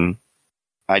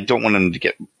 I don't want him to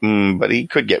get, but he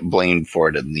could get blamed for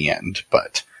it in the end.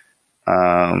 But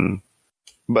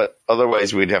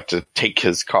otherwise, we'd have to take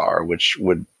his car, which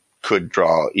could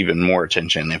draw even more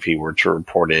attention if he were to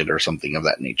report it or something of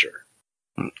that nature.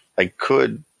 We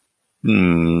could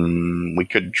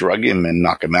drug him and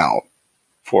knock him out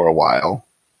for a while,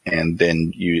 and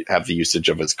then you have the usage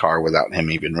of his car without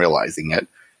him even realizing it.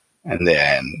 And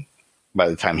then by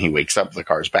the time he wakes up, the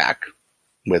car's back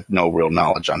with no real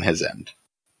knowledge on his end.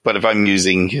 But if I'm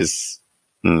using his,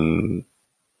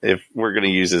 if we're going to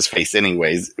use his face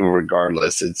anyways,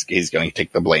 regardless, he's going to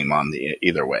take the blame on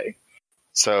either way.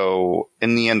 So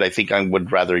in the end, I think I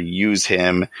would rather use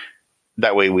him.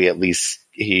 That way we at least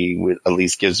at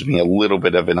least gives me a little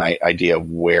bit of an idea of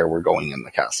where we're going in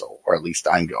the castle, or at least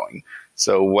I'm going.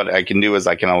 So what I can do is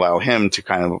I can allow him to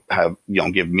kind of have,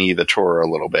 give me the tour a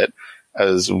little bit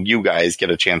as you guys get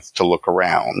a chance to look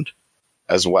around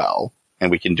as well.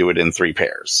 And we can do it in 3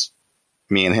 pairs.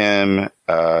 Me and him,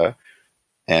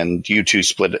 and you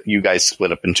guys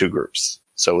split up in 2 groups.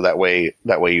 So that way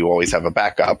you always have a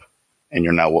backup and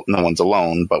no one's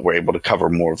alone, but we're able to cover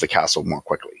more of the castle more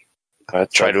quickly.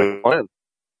 Try to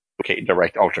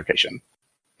direct altercation.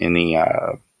 Any,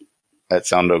 that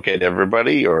sound okay to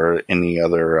everybody, or any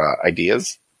other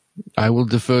ideas? I will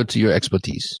defer to your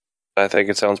expertise. I think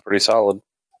it sounds pretty solid.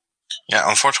 Yeah,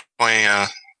 unfortunately,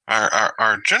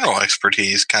 our general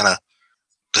expertise kind of,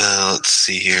 let's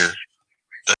see here.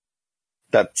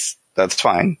 That's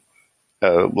fine.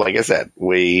 Like I said,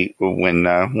 when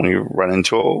we run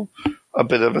into a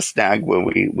bit of a snag, where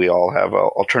we all have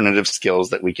alternative skills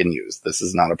that we can use. This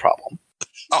is not a problem.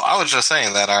 Oh, I was just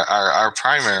saying that our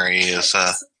primary is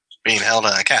being held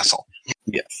in a castle.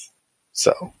 Yes.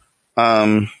 So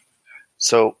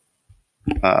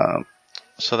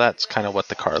that's kind of what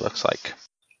the car looks like.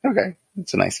 Okay,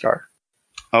 it's a nice car.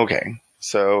 Okay,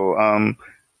 so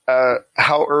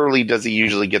how early does he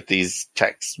usually get these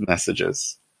text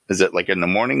messages? Is it like in the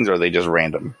mornings, or are they just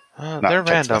random? They're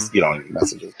random.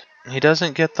 Messages. He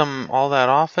doesn't get them all that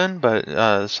often,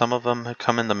 but some of them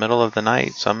come in the middle of the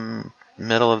night, some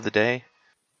middle of the day.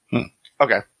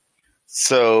 Okay.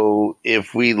 So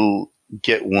if we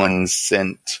get one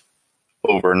sent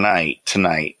overnight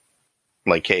tonight,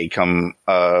 like, hey, come,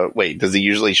 does he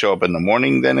usually show up in the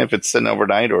morning then if it's sent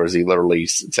overnight, or is he literally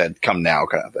said, come now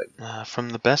kind of thing? From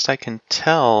the best I can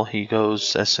tell, he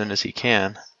goes as soon as he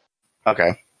can.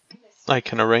 Okay. I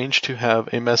can arrange to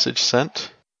have a message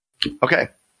sent. Okay.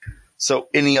 So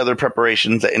any other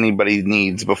preparations that anybody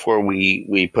needs before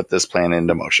we put this plan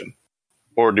into motion?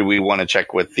 Or do we want to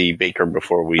check with the baker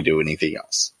before we do anything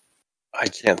else? I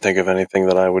can't think of anything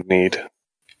that I would need.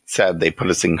 Sad they put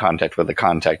us in contact with a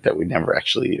contact that we never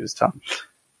actually used, huh?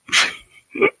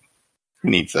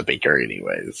 Needs the baker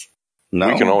anyways. No?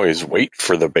 We can always wait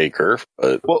for the baker,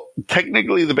 but... Well,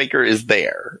 technically the baker is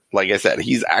there. Like I said,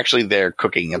 he's actually there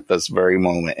cooking at this very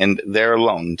moment, and they're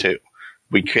alone too.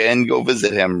 We can go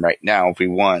visit him right now if we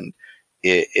want,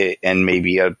 and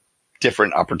maybe a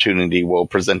different opportunity will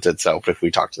present itself if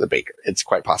we talk to the baker. It's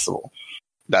quite possible.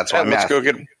 That's why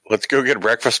let's go get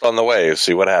breakfast on the way,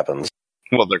 see what happens.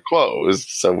 Well, they're closed,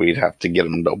 so we'd have to get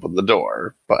them to open the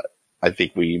door, but I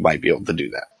think we might be able to do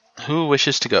that. Who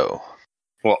wishes to go?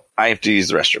 Well, I have to use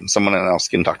the restroom. Someone else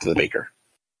can talk to the baker.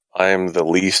 I am the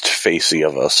least facey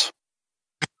of us.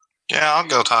 Yeah, I'll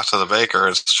go talk to the baker.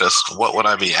 It's just, what would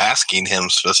I be asking him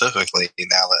specifically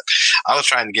now that I was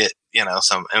trying to get,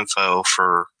 some info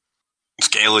for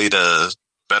Scaly to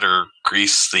better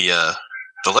grease the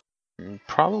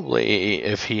Probably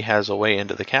if he has a way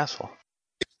into the castle.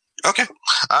 Okay.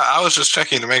 I was just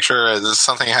checking to make sure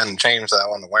something hadn't changed that I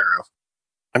wasn't aware of.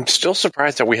 I'm still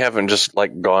surprised that we haven't just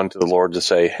gone to the Lord to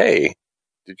say, hey,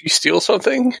 did you steal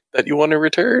something that you want to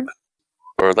return?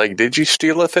 Or did you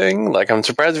steal a thing? I'm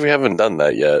surprised we haven't done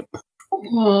that yet.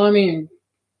 Well, I mean,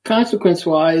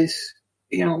 consequence-wise,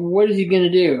 what is he going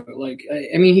to do?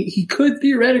 He could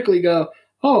theoretically go,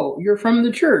 oh, you're from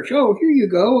the church. Oh, here you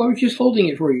go. I was just holding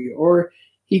it for you. Or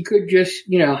he could just,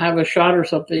 have a shot or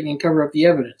something and cover up the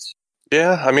evidence.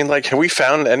 Yeah, have we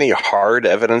found any hard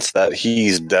evidence that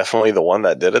he's definitely the one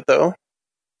that did it, though?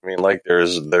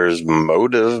 There's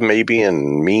motive maybe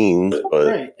and means, but...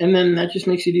 Right, and then that just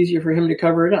makes it easier for him to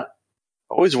cover it up.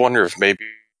 I always wonder if maybe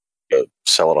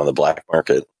sell it on the black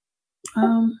market.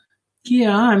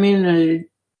 Yeah,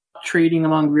 trading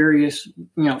among various,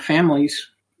 families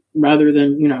rather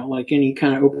than, any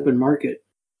kind of open market.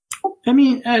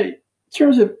 In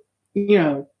terms of,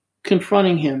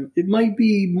 confronting him, it might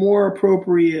be more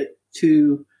appropriate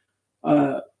to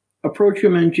approach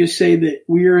him and just say that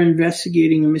we are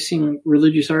investigating missing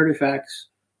religious artifacts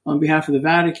on behalf of the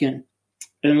Vatican,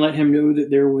 and let him know that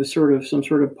there was some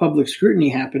sort of public scrutiny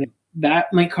happening.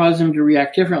 That might cause him to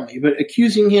react differently. But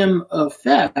accusing him of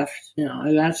theft,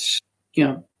 that's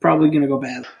probably going to go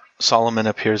bad. Solomon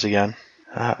appears again.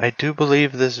 I do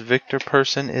believe this Victor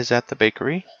person is at the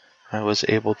bakery. I was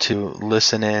able to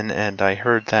listen in, and I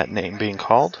heard that name being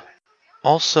called.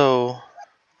 Also,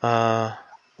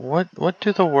 what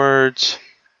do the words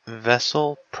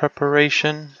vessel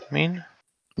preparation mean?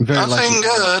 Nothing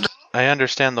good. I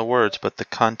understand the words, but the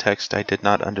context I did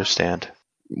not understand.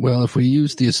 Well, if we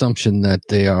use the assumption that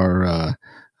they are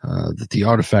that the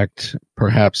artifact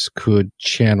perhaps could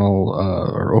channel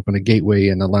or open a gateway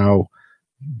and allow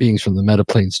beings from the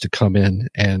metaplanes to come in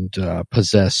and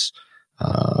possess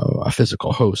a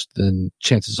physical host, then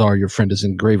chances are your friend is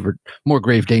in more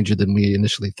grave danger than we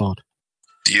initially thought.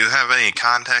 Do you have any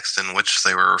context in which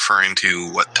they were referring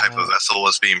to what type of vessel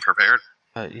was being prepared?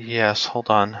 Yes, hold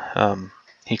on.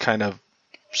 He kind of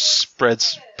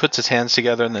puts his hands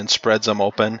together and then spreads them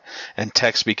open, and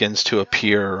text begins to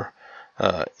appear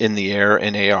in the air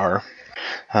in AR.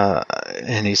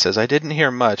 And he says, I didn't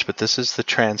hear much, but this is the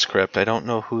transcript. I don't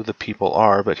know who the people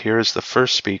are, but here is the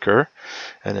first speaker.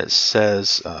 And it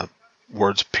says,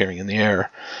 words appearing in the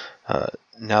air.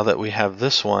 Now that we have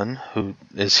this one who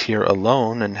is here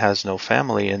alone and has no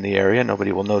family in the area,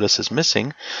 nobody will notice is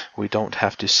missing. We don't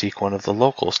have to seek one of the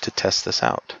locals to test this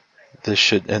out.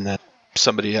 And then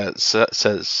somebody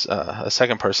says, a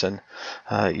second person,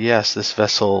 yes, this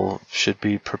vessel should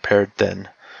be prepared then.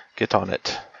 Get on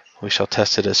it. We shall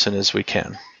test it as soon as we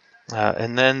can.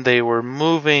 And then they were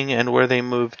moving, and where they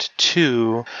moved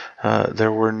to,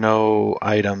 there were no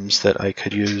items that I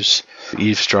could use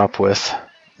eavesdrop with.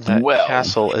 That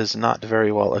castle is not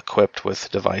very well equipped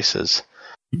with devices.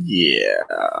 Yeah.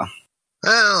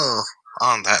 Well,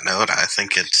 on that note, I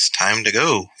think it's time to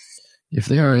go. If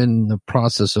they are in the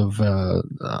process of a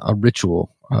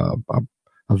ritual, a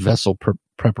vessel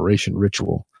preparation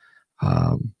ritual,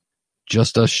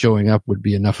 just us showing up would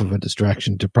be enough of a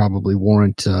distraction to probably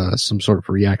warrant some sort of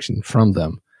reaction from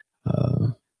them.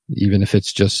 Even if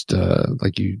it's just,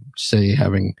 like you say,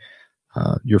 having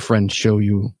your friend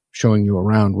showing you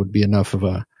around would be enough of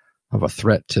a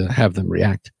threat to have them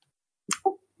react.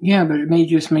 Yeah, but it may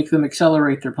just make them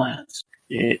accelerate their plans.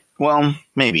 Well,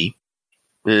 maybe.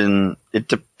 It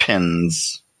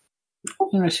depends.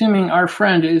 And assuming our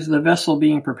friend is the vessel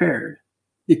being prepared,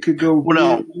 it could go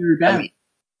very bad. I mean,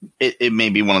 it may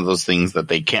be one of those things that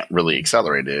they can't really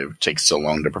accelerate. It takes so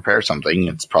long to prepare something.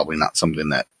 It's probably not something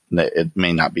that it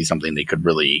may not be something they could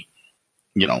really,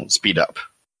 speed up.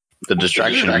 The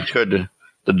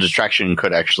distraction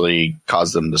could actually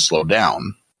cause them to slow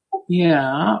down.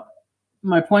 Yeah.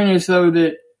 My point is, though,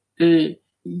 that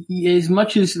as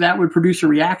much as that would produce a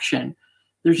reaction,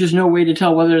 there's just no way to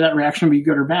tell whether that reaction would be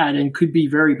good or bad, and could be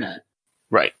very bad.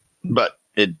 Right. But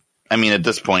at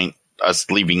this point, us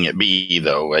leaving it be,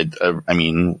 though,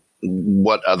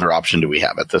 what other option do we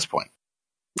have at this point?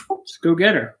 Just go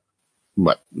get her.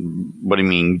 What do you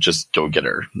mean, just go get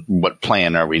her? What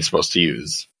plan are we supposed to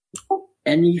use?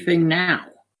 Anything now.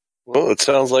 Well, it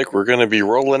sounds like we're going to be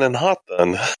rolling in hot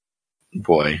then.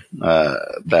 Boy,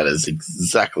 that is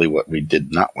exactly what we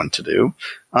did not want to do.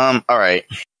 All right.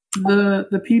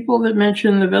 The people that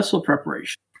mentioned the vessel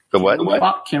preparation. The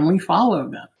what? Can we follow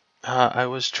them? I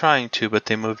was trying to, but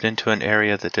they moved into an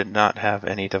area that did not have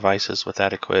any devices with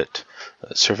adequate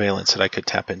surveillance that I could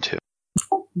tap into.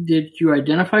 Did you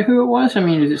identify who it was? I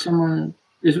mean, is it someone?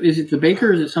 Is it the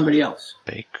baker, or is it somebody else?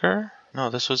 Baker? No,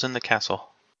 this was in the castle.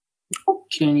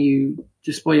 Can you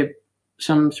display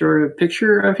some sort of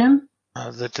picture of him?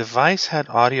 The device had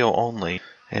audio only,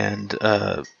 and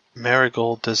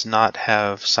Marigold does not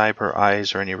have cyber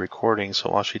eyes or any recording, so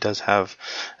while she does have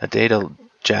a data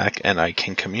jack and I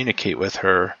can communicate with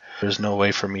her, there's no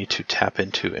way for me to tap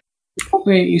into it.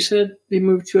 Wait, you said they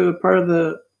moved to a part of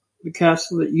the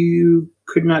castle that you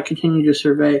could not continue to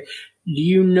survey. Do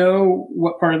you know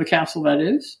what part of the castle that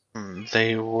is?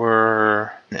 They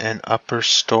were in an upper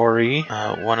story,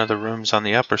 one of the rooms on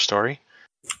the upper story.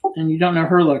 And you don't know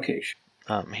her location?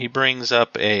 He brings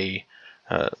up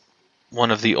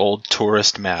one of the old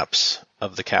tourist maps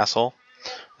of the castle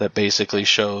that basically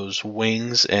shows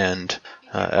wings, and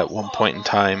at one point in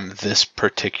time, this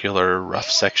particular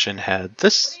rough section had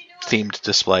this themed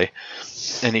display.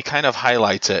 And he kind of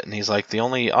highlights it, and he's like, the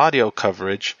only audio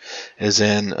coverage is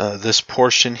in this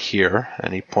portion here,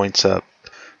 and he points up.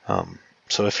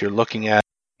 So if you're looking at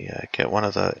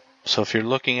if you're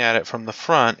looking at it from the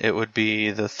front, it would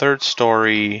be the third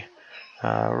story,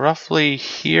 roughly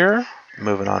here.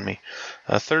 Moving on me,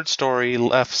 third story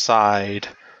left side,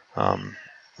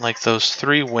 like those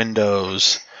three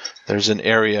windows. There's an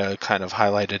area kind of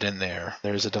highlighted in there.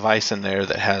 There's a device in there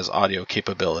that has audio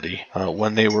capability.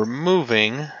 When they were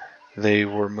moving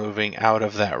out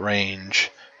of that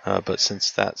range, but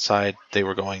since that side, they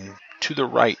were going to the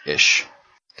right-ish.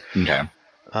 Okay.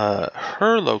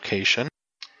 Her location,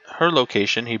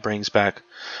 he brings back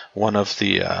one of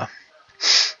the,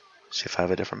 see if I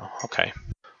have a different, okay,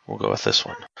 we'll go with this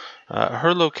one.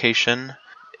 Her location,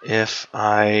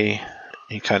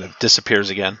 he kind of disappears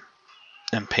again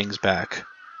and pings back,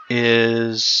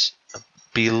 is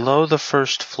below the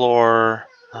first floor,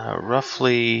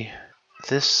 roughly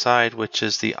this side, which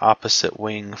is the opposite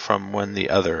wing from when the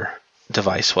other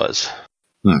device was.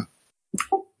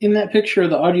 In that picture,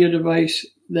 the audio device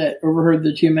that overheard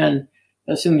the two men,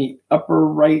 That's in the upper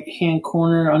right-hand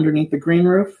corner underneath the green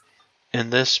roof? In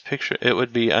this picture, it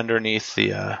would be underneath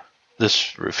the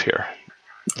this roof here,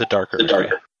 the darker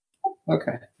area.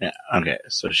 Okay. Yeah. Okay.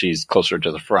 So she's closer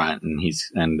to the front, and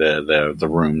the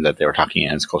room that they were talking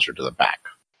in is closer to the back.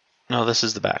 No, this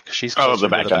is the back. She's closer the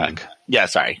back. to the back. Yeah.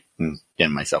 Sorry,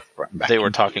 getting myself back. They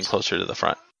were talking closer to the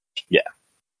front. Yeah.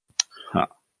 Huh.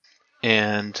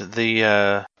 And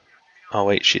the oh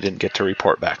wait, she didn't get to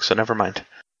report back, so never mind.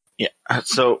 Yeah.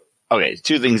 So okay,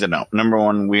 two things to note. Number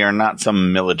one, we are not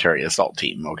some military assault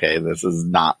team. Okay, this is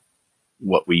not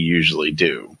what we usually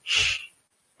do.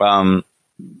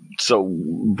 So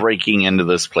breaking into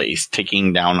this place,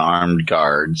 taking down armed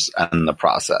guards in the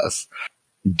process,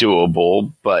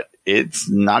 doable, but it's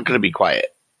not going to be quiet.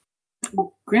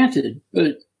 Granted,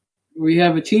 but we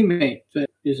have a teammate that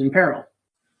is in peril.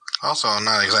 Also, I'm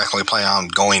not exactly planning on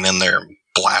going in there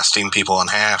blasting people in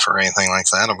half or anything like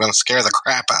that. I'm going to scare the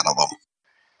crap out of them.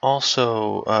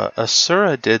 Also,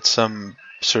 Asura did some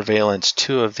surveillance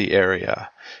too of the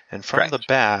area, and from Correct. the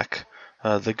back,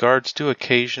 the guards do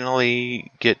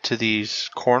occasionally get to these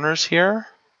corners here,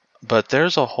 but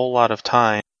there's a whole lot of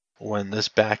time when this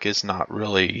back is not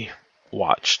really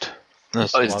watched.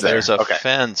 While there's a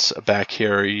fence back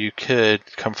here, you could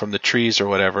come from the trees or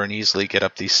whatever and easily get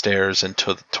up these stairs and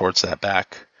towards that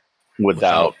back.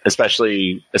 Without,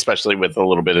 especially with a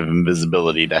little bit of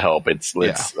invisibility to help, it's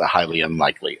highly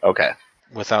unlikely. Okay.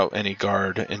 Without any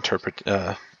guard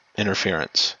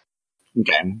interference.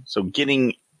 Okay. So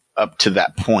getting up to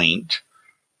that point,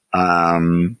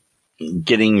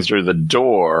 getting through the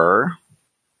door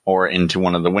or into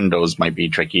one of the windows might be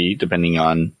tricky depending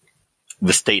on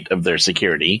the state of their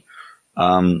security,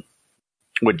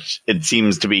 which it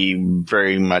seems to be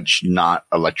very much not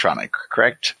electronic,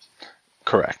 correct?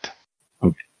 Correct.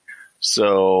 Okay.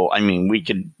 So, I mean,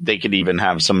 they could even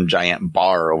have some giant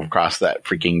bar across that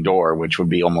freaking door, which would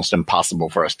be almost impossible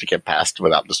for us to get past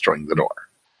without destroying the door.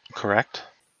 Correct.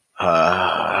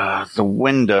 The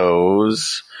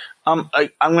windows. I'm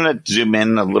going to zoom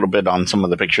in a little bit on some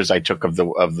of the pictures I took of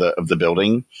the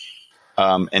building,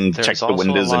 and There's check the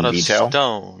windows in detail.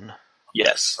 Stone.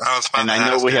 Yes, and I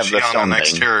know we have the stone on an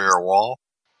exterior wall.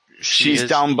 She's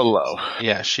down below.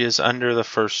 Yeah, she is under the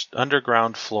first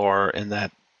underground floor in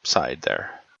that side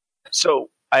there. So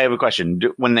I have a question.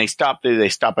 When they stop, do they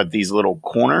stop at these little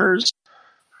corners,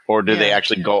 or do they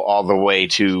actually go all the way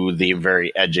to the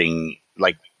very edging?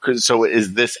 So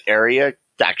is this area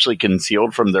actually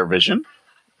concealed from their vision?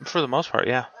 For the most part,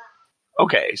 yeah.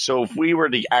 Okay, so if we were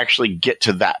to actually get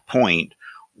to that point,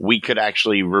 we could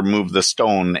actually remove the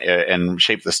stone and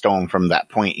shape the stone from that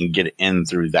point and get in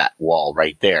through that wall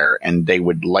right there, and they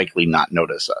would likely not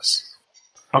notice us.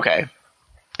 Okay.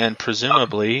 And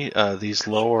presumably, these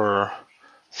lower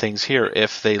things here,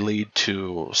 if they lead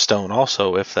to stone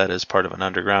also, if that is part of an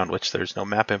underground, which there's no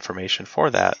map information for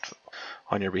that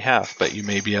on your behalf, but you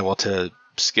may be able to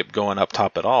skip going up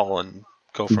top at all and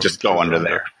go from just go under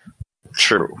there.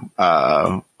 True.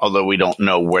 Although we don't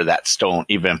know where that stone,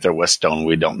 even if there was stone,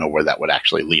 we don't know where that would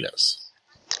actually lead us.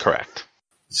 Correct.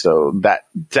 So that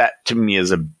to me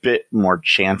is a bit more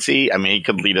chancy. I mean, it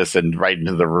could lead us right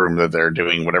into the room that they're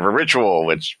doing whatever ritual,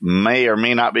 which may or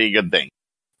may not be a good thing.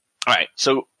 All right.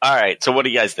 So what do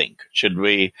you guys think? Should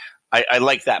we? I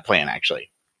like that plan, actually.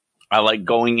 I like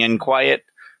going in quiet,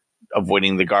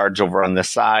 avoiding the guards over on this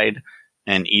side,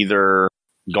 and either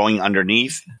going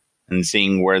underneath and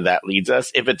seeing where that leads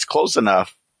us. If it's close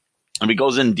enough, if it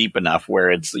goes in deep enough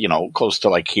where it's, close to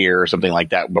like here or something like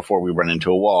that before we run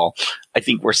into a wall, I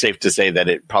think we're safe to say that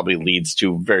it probably leads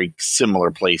to a very similar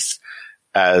place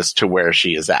as to where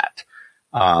she is at,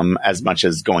 as much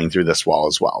as going through this wall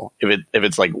as well. If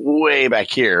it's like way back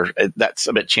here, that's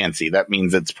a bit chancy. That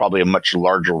means it's probably a much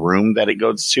larger room that it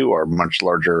goes to, or a much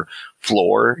larger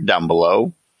floor down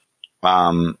below.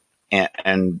 And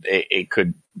it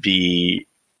could be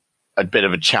a bit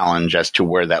of a challenge as to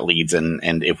where that leads and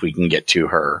if we can get to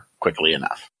her quickly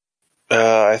enough.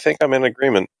 I think I'm in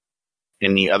agreement.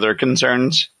 Any other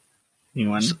concerns?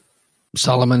 Anyone?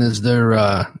 Solomon, is there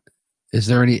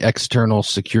any external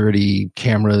security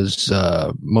cameras,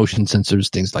 motion sensors,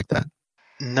 things like that?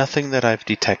 Nothing that I've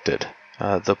detected.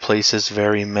 The place is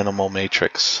very minimal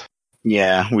matrix.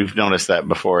 Yeah, we've noticed that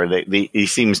before. He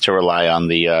seems to rely on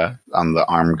the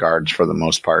armed guards for the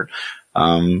most part.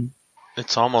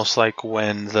 It's almost like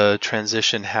when the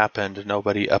transition happened,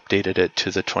 nobody updated it to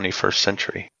the 21st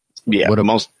century. Yeah,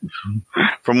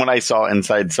 from what I saw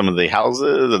inside some of the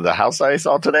houses, the house I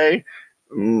saw today,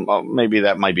 maybe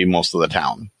that might be most of the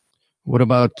town. What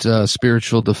about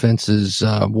spiritual defenses,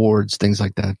 wards, things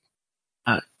like that?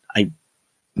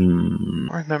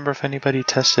 I don't remember if anybody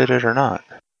tested it or not.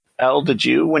 Elle, did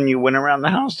you, when you went around the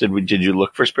house, did you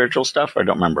look for spiritual stuff? I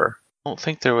don't remember. I don't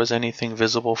think there was anything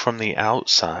visible from the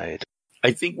outside.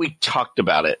 I think we talked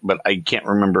about it, but I can't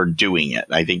remember doing it.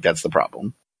 I think that's the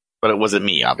problem. But it wasn't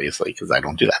me, obviously, because I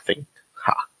don't do that thing.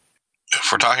 Ha.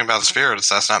 If we're talking about spirits,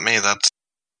 that's not me. That's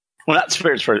Well, not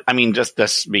spirits first. I mean, just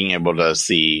us being able to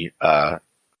see,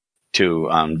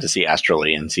 to see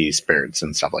astrally and see spirits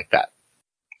and stuff like that.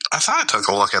 I thought I took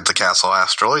a look at the castle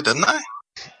astrally, didn't I?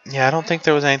 Yeah, I don't think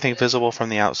there was anything visible from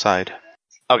the outside.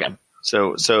 Okay,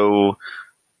 so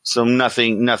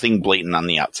nothing blatant on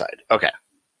the outside. Okay,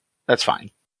 that's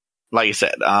fine. Like I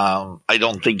said, I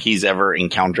don't think he's ever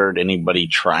encountered anybody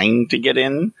trying to get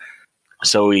in,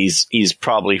 so he's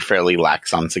probably fairly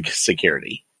lax on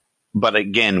security. But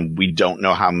again, we don't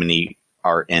know how many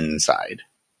are inside.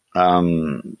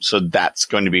 So that's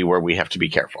going to be where we have to be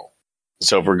careful.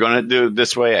 So if we're going to do it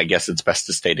this way, I guess it's best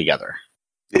to stay together.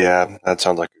 Yeah, that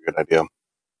sounds like a good idea.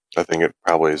 I think it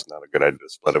probably is not a good idea to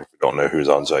split if we don't know who's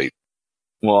on site.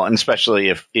 Well, and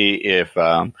especially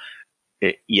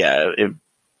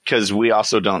because we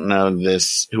also don't know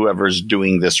this, whoever's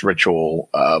doing this ritual,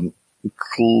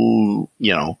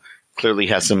 clearly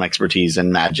has some expertise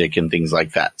in magic and things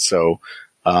like that. So,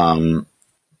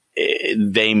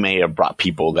 they may have brought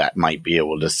people that might be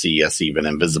able to see us even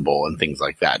invisible and things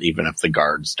like that, even if the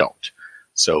guards don't.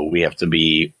 So we have to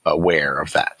be aware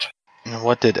of that.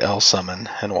 What did Elle summon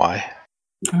and why?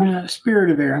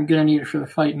 Spirit of Air. I'm going to need it for the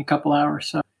fight in a couple hours.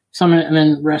 So summon it and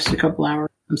then rest a couple hours.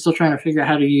 I'm still trying to figure out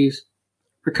how to use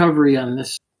recovery on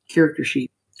this character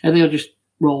sheet. I think I'll just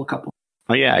roll a couple.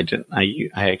 Oh yeah, I didn't. I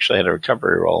actually had a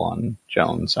recovery roll on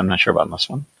Jones. I'm not sure about this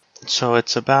one. So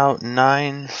it's about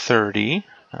 9:30.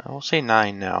 We'll say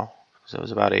 9 now, because it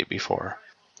was about 8 before.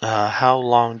 How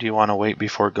long do you want to wait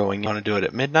before going? You want to do it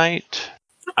at midnight?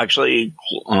 Actually,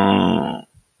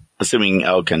 assuming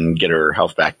Elle can get her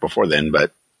health back before then,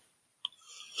 but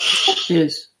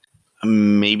Is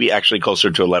maybe actually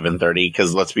closer to 11:30,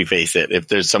 because let's face it, if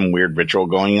there's some weird ritual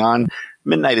going on,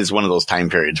 midnight is one of those time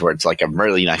periods where it's like a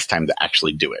really nice time to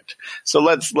actually do it. So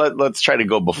let's try to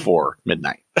go before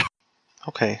midnight.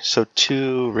 Okay, so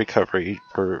 2 recovery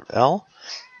per Elle,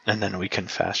 and then we can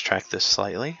fast track this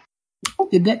slightly.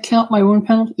 Did that count my wound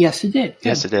penalty? Yes, it did.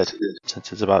 Yes, it did.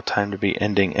 Since it's about time to be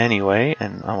ending anyway,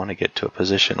 and I want to get to a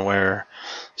position where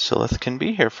Silith can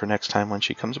be here for next time when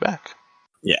she comes back.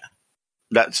 Yeah.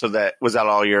 That was that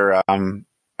all your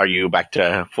are you back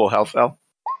to full health, Elle?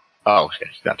 Oh,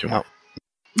 okay. Got 2 more.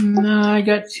 No, I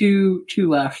got two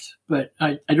left, but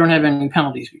I don't have any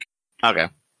penalties. Okay.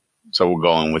 So we'll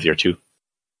go in with your 2.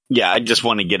 Yeah, I just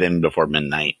want to get in before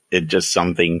midnight. It just,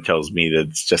 something tells me that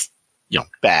it's just,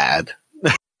 bad.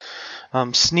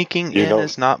 Sneaking in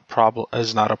is not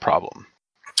a problem.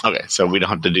 Okay, so we don't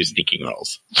have to do sneaking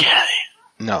rolls. Yeah.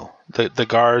 No, the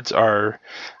guards are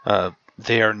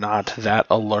they are not that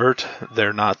alert.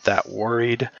 They're not that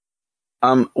worried.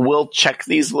 We'll check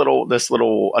this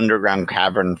little underground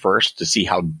cavern first to see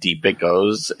how deep it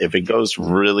goes. If it goes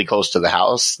really close to the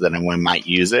house, then we might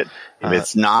use it. If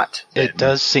it's not, it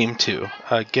does seem to.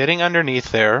 Getting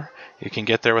underneath there, you can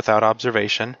get there without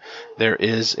observation. There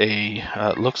is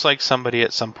looks like somebody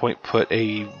at some point put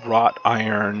a wrought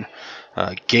iron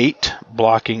gate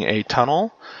blocking a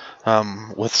tunnel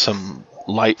with some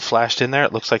light flashed in there.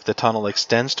 It looks like the tunnel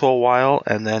extends to a while,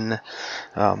 and then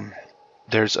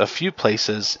there's a few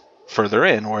places further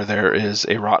in where there is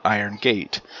a wrought iron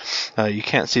gate. You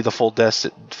can't see the full depth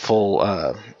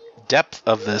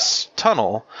of this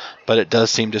tunnel, but it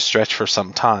does seem to stretch for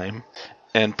some time.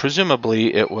 And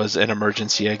presumably it was an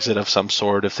emergency exit of some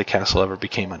sort if the castle ever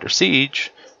became under siege,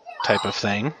 type of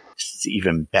thing. This is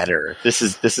even better. This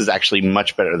is actually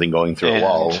much better than going through a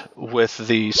wall. With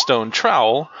the stone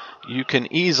trowel, you can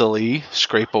easily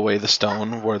scrape away the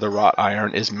stone where the wrought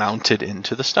iron is mounted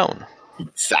into the stone.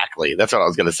 Exactly. That's what I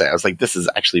was going to say. I was like, this is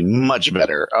actually much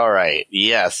better. All right.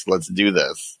 Yes, let's do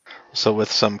this. So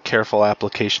with some careful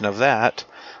application of that,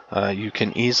 you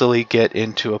can easily get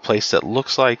into a place that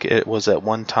looks like it was at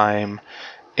one time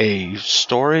a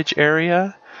storage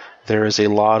area. There is a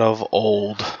lot of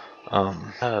old,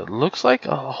 looks like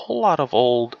a whole lot of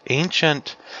old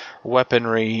ancient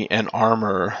weaponry and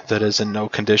armor that is in no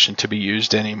condition to be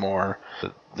used anymore.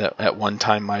 That at one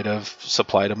time might have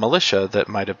supplied a militia that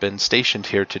might have been stationed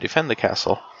here to defend the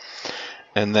castle.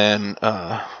 And then,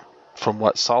 from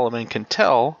what Solomon can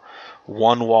tell,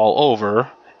 one wall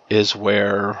over is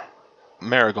where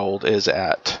Marigold is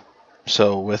at.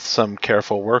 So with some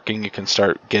careful working, you can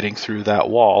start getting through that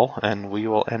wall, and we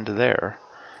will end there.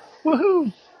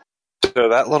 Woohoo! So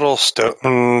that little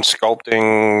stone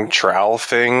sculpting trowel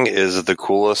thing is the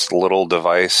coolest little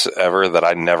device ever that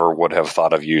I never would have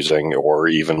thought of using or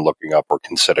even looking up or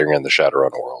considering in the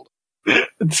Shadowrun world.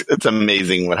 It's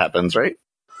amazing what happens, right?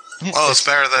 Well, it's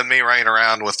better than me running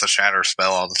around with the shatter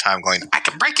spell all the time going, I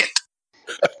can break it!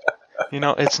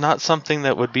 It's not something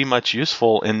that would be much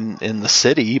useful in the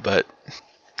city, but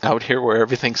out here where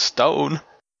everything's stone.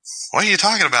 What are you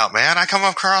talking about, man? I come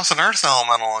across an earth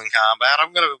elemental in combat,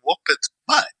 I'm going to whoop its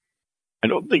butt. I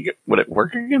don't think would it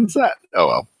work against that? Oh,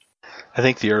 well. I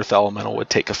think the earth elemental would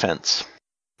take offense.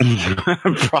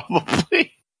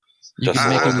 Probably. You can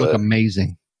make him look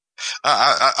amazing.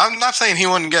 I'm not saying he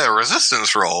wouldn't get a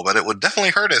resistance roll, but it would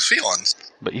definitely hurt his feelings.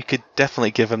 But you could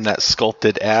definitely give him that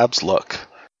sculpted abs look.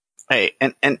 Hey,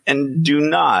 and do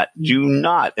not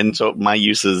insult my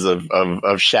uses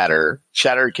of shatter.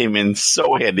 Shatter came in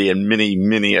so handy in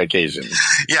many occasions.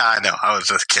 Yeah, I know. I was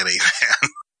just kidding, man.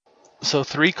 So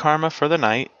 3 karma for the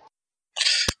night.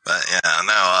 But yeah,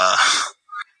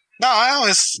 no, I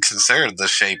always considered the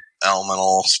shape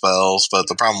elemental spells, but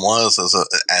the problem was,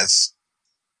 as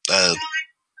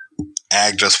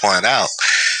Ag just pointed out,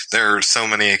 there are so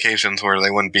many occasions where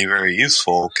they wouldn't be very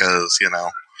useful because,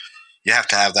 you have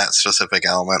to have that specific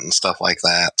element and stuff like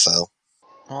that, so.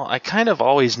 Well, I kind of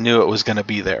always knew it was going to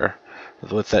be there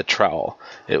with that trowel.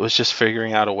 It was just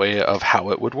figuring out a way of how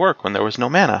it would work when there was no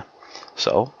mana.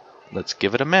 So, let's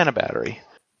give it a mana battery.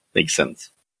 Makes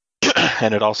sense.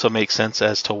 And it also makes sense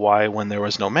as to why, when there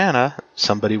was no mana,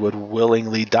 somebody would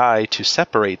willingly die to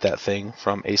separate that thing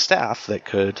from a staff that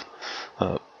could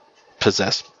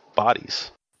possess bodies.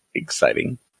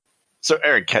 Exciting. So,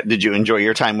 Eric, did you enjoy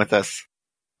your time with us?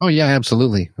 Oh, yeah,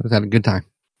 absolutely. I had a good time.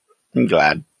 I'm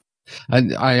glad.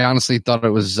 I honestly thought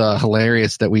it was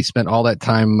hilarious that we spent all that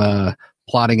time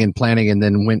plotting and planning and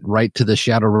then went right to the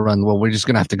Shadowrun. Well, we're just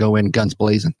going to have to go in guns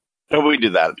blazing. No, we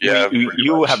do that. Yeah,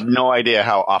 you have no idea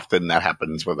how often that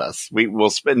happens with us. We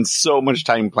will spend so much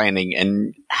time planning,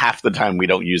 and half the time we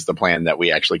don't use the plan that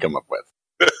we actually come up with.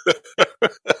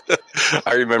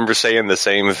 I remember saying the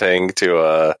same thing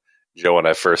to Joe when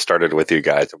I first started with you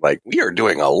guys. I'm like, we are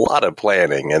doing a lot of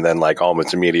planning, and then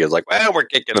almost immediately like, well, we're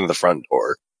kicking in the front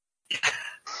door.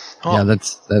 Oh. Yeah,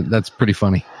 that's pretty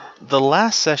funny. The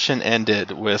last session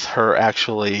ended with her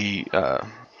actually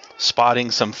spotting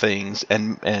some things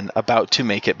and about to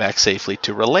make it back safely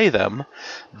to relay them,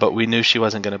 but we knew she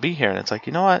wasn't going to be here, and it's like,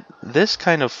 you know what? This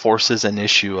kind of forces an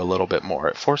issue a little bit more.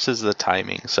 It forces the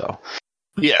timing, so.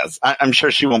 Yes, I'm sure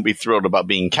she won't be thrilled about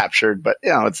being captured, but,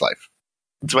 it's life.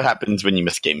 It's what happens when you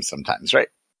miss games sometimes, right?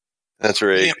 That's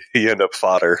right. Yeah. You end up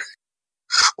fodder.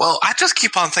 Well, I just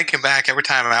keep on thinking back every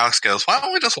time Alex goes, why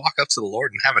don't we just walk up to the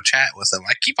Lord and have a chat with him?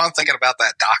 I keep on thinking about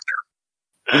that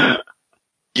doctor.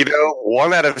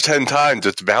 1 out of 10 times,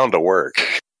 it's bound to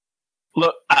work.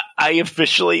 Look, I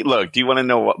officially, do you want to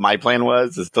know what my plan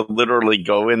was? Is to literally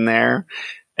go in there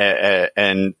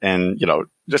and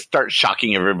just start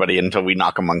shocking everybody until we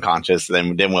knock them unconscious.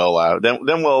 Then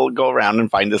we'll go around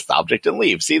and find this object and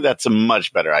leave. See, that's a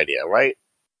much better idea, right?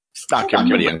 Just knock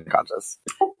everybody unconscious.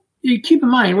 You keep in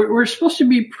mind, we're supposed to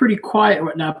be pretty quiet and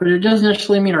whatnot, but it doesn't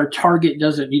necessarily mean our target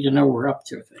doesn't need to know we're up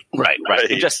to. Right.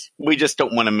 We just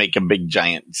don't want to make a big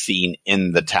giant scene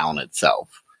in the town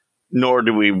itself, nor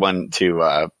do we want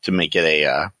to make it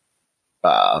a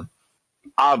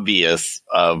obvious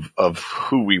of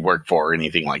who we work for or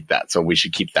anything like that. So we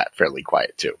should keep that fairly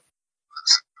quiet too.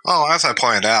 Well, as I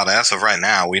pointed out, as of right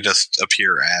now, we just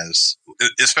appear as,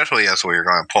 especially as we're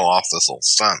going to pull off this little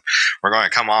stunt, we're going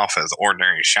to come off as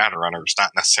ordinary Shadowrunners,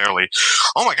 not necessarily,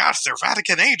 oh my gosh, they're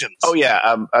Vatican agents. Oh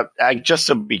yeah, just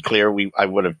to be clear, I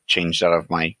would have changed out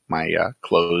of my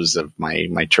clothes, of my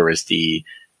touristy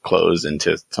clothes,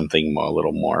 into something a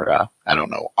little more, I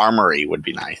don't know, armory would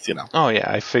be nice, Oh yeah,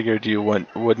 I figured you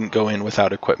wouldn't go in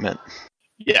without equipment.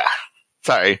 Yeah.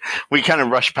 Sorry, we kind of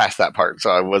rushed past that part, so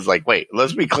I was like, "Wait,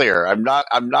 let's be clear. I'm not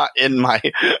in my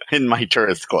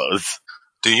tourist clothes."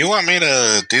 Do you want me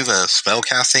to do the spell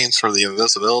castings for the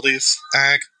invisibilities,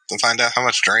 Ag, to find out how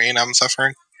much drain I'm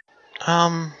suffering?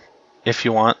 If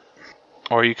you want,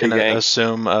 or you can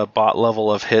assume a bot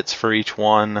level of hits for each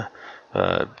one,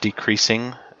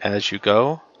 decreasing as you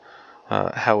go.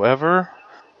 However,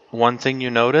 one thing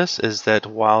you notice is that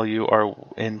while you are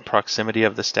in proximity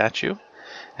of the statue,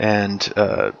 and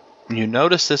you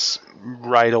notice this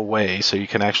right away, so you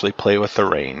can actually play with the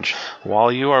range.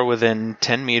 While you are within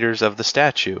 10 meters of the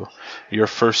statue, your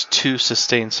first 2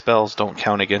 sustained spells don't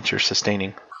count against your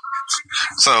sustaining.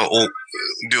 So,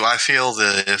 do I feel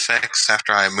the effects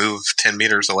after I move 10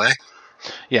 meters away?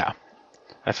 Yeah.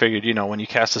 I figured, when you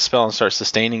cast a spell and start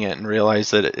sustaining it and realize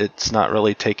that it's not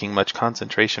really taking much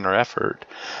concentration or effort,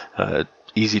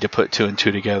 easy to put 2 and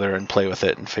 2 together and play with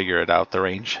it and figure it out, the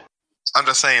range. I'm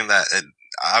just saying that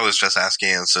I was just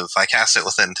asking, so if I cast it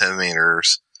within 10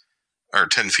 meters or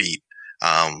 10 feet,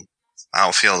 I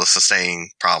don't feel the sustaining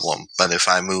problem. But if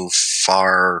I move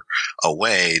far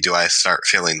away, do I start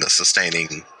feeling the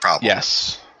sustaining problem?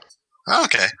 Yes.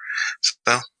 Okay.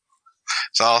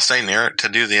 So I'll stay near it to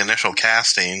do the initial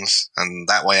castings, and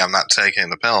that way I'm not taking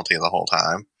the penalty the whole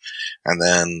time. And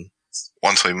then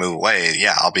once we move away,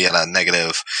 I'll be at a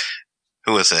negative.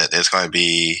 Who is it? It's going to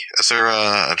be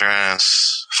Azura,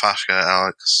 Adrenas, Fashka,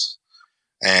 Alex,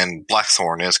 and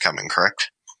Blackthorn is coming,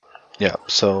 correct? Yeah,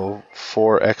 so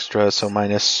 4 extra, so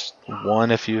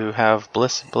 -1 if you have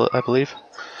Bliss, I believe.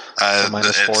 So -4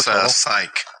 it's total.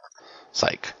 Psych.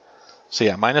 So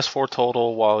 -4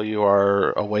 total while you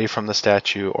are away from the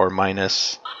statue, or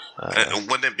minus...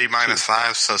 wouldn't it be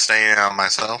 -5, so staying on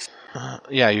myself?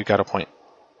 Yeah, you got a point.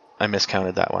 I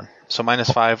miscounted that one. So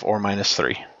 -5 or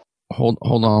 -3. Hold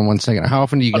on 1 second. How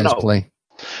often do you guys play?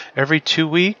 Every 2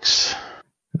 weeks.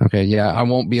 Okay, yeah, I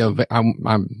won't be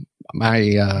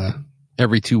my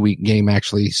every 2 week game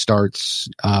actually starts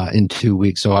in 2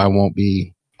 weeks, so I won't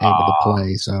be able to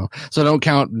play. So don't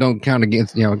count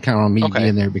against count on me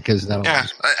being there, because that'll. Yeah,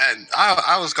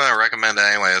 I was going to recommend it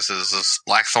anyways. As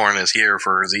Blackthorn is here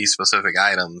for these specific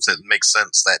items, it makes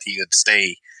sense that he would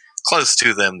stay close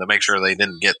to them to make sure they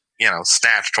didn't get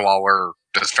snatched while we're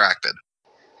distracted.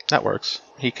 That works.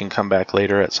 He can come back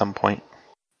later at some point.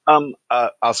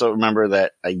 Also remember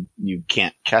that you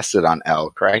can't cast it on L,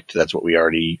 correct? That's what we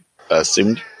already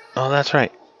assumed. Oh, that's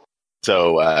right.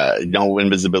 So no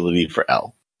invisibility for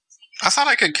L. I thought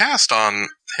I could cast on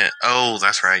him. Oh,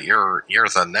 that's right. You're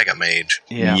the Nega Mage.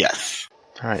 Yeah. Yes.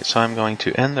 All right, so I'm going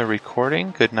to end the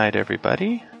recording. Good night,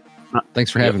 everybody.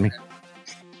 Thanks for having me.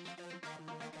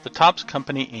 The Topps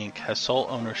Company, Inc. has sole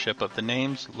ownership of the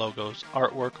names, logos,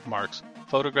 artwork, marks,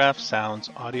 photographs, sounds,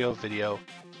 audio, video,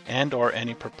 and/or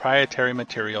any proprietary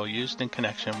material used in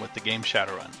connection with the game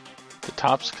Shadowrun. The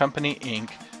Topps Company,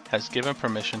 Inc. has given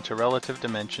permission to Relative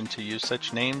Dimension to use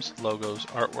such names, logos,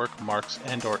 artwork, marks,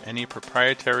 and/or any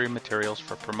proprietary materials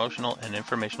for promotional and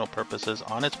informational purposes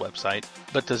on its website,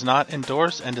 but does not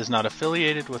endorse and is not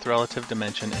affiliated with Relative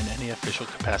Dimension in any official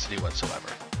capacity whatsoever.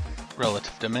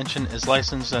 Relative Dimension is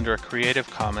licensed under a Creative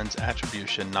Commons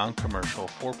Attribution Non-Commercial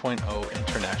 4.0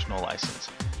 International License.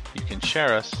 You can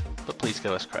share us, but please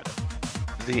give us credit.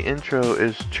 The intro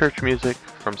is church music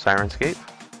from Sirenscape.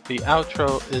 The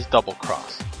outro is Double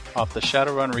Cross, off the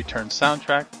Shadowrun Return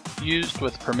soundtrack, used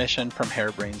with permission from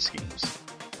Harebrained Schemes.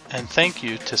 And thank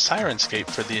you to Sirenscape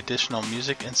for the additional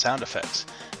music and sound effects.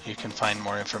 You can find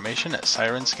more information at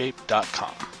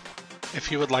Sirenscape.com. If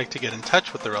you would like to get in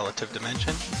touch with the Relative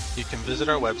Dimension, you can visit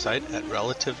our website at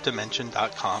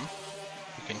RelativeDimension.com.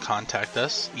 You can contact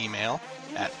us, email,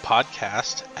 at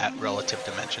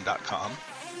podcast@RelativeDimension.com.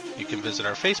 You can visit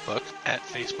our Facebook at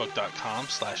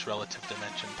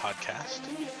Facebook.com/RelativeDimensionPodcast.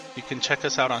 You can check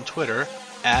us out on Twitter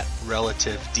at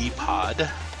RelativeDpod.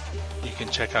 You can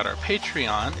check out our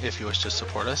Patreon if you wish to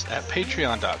support us at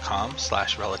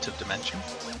Patreon.com/RelativeDimension.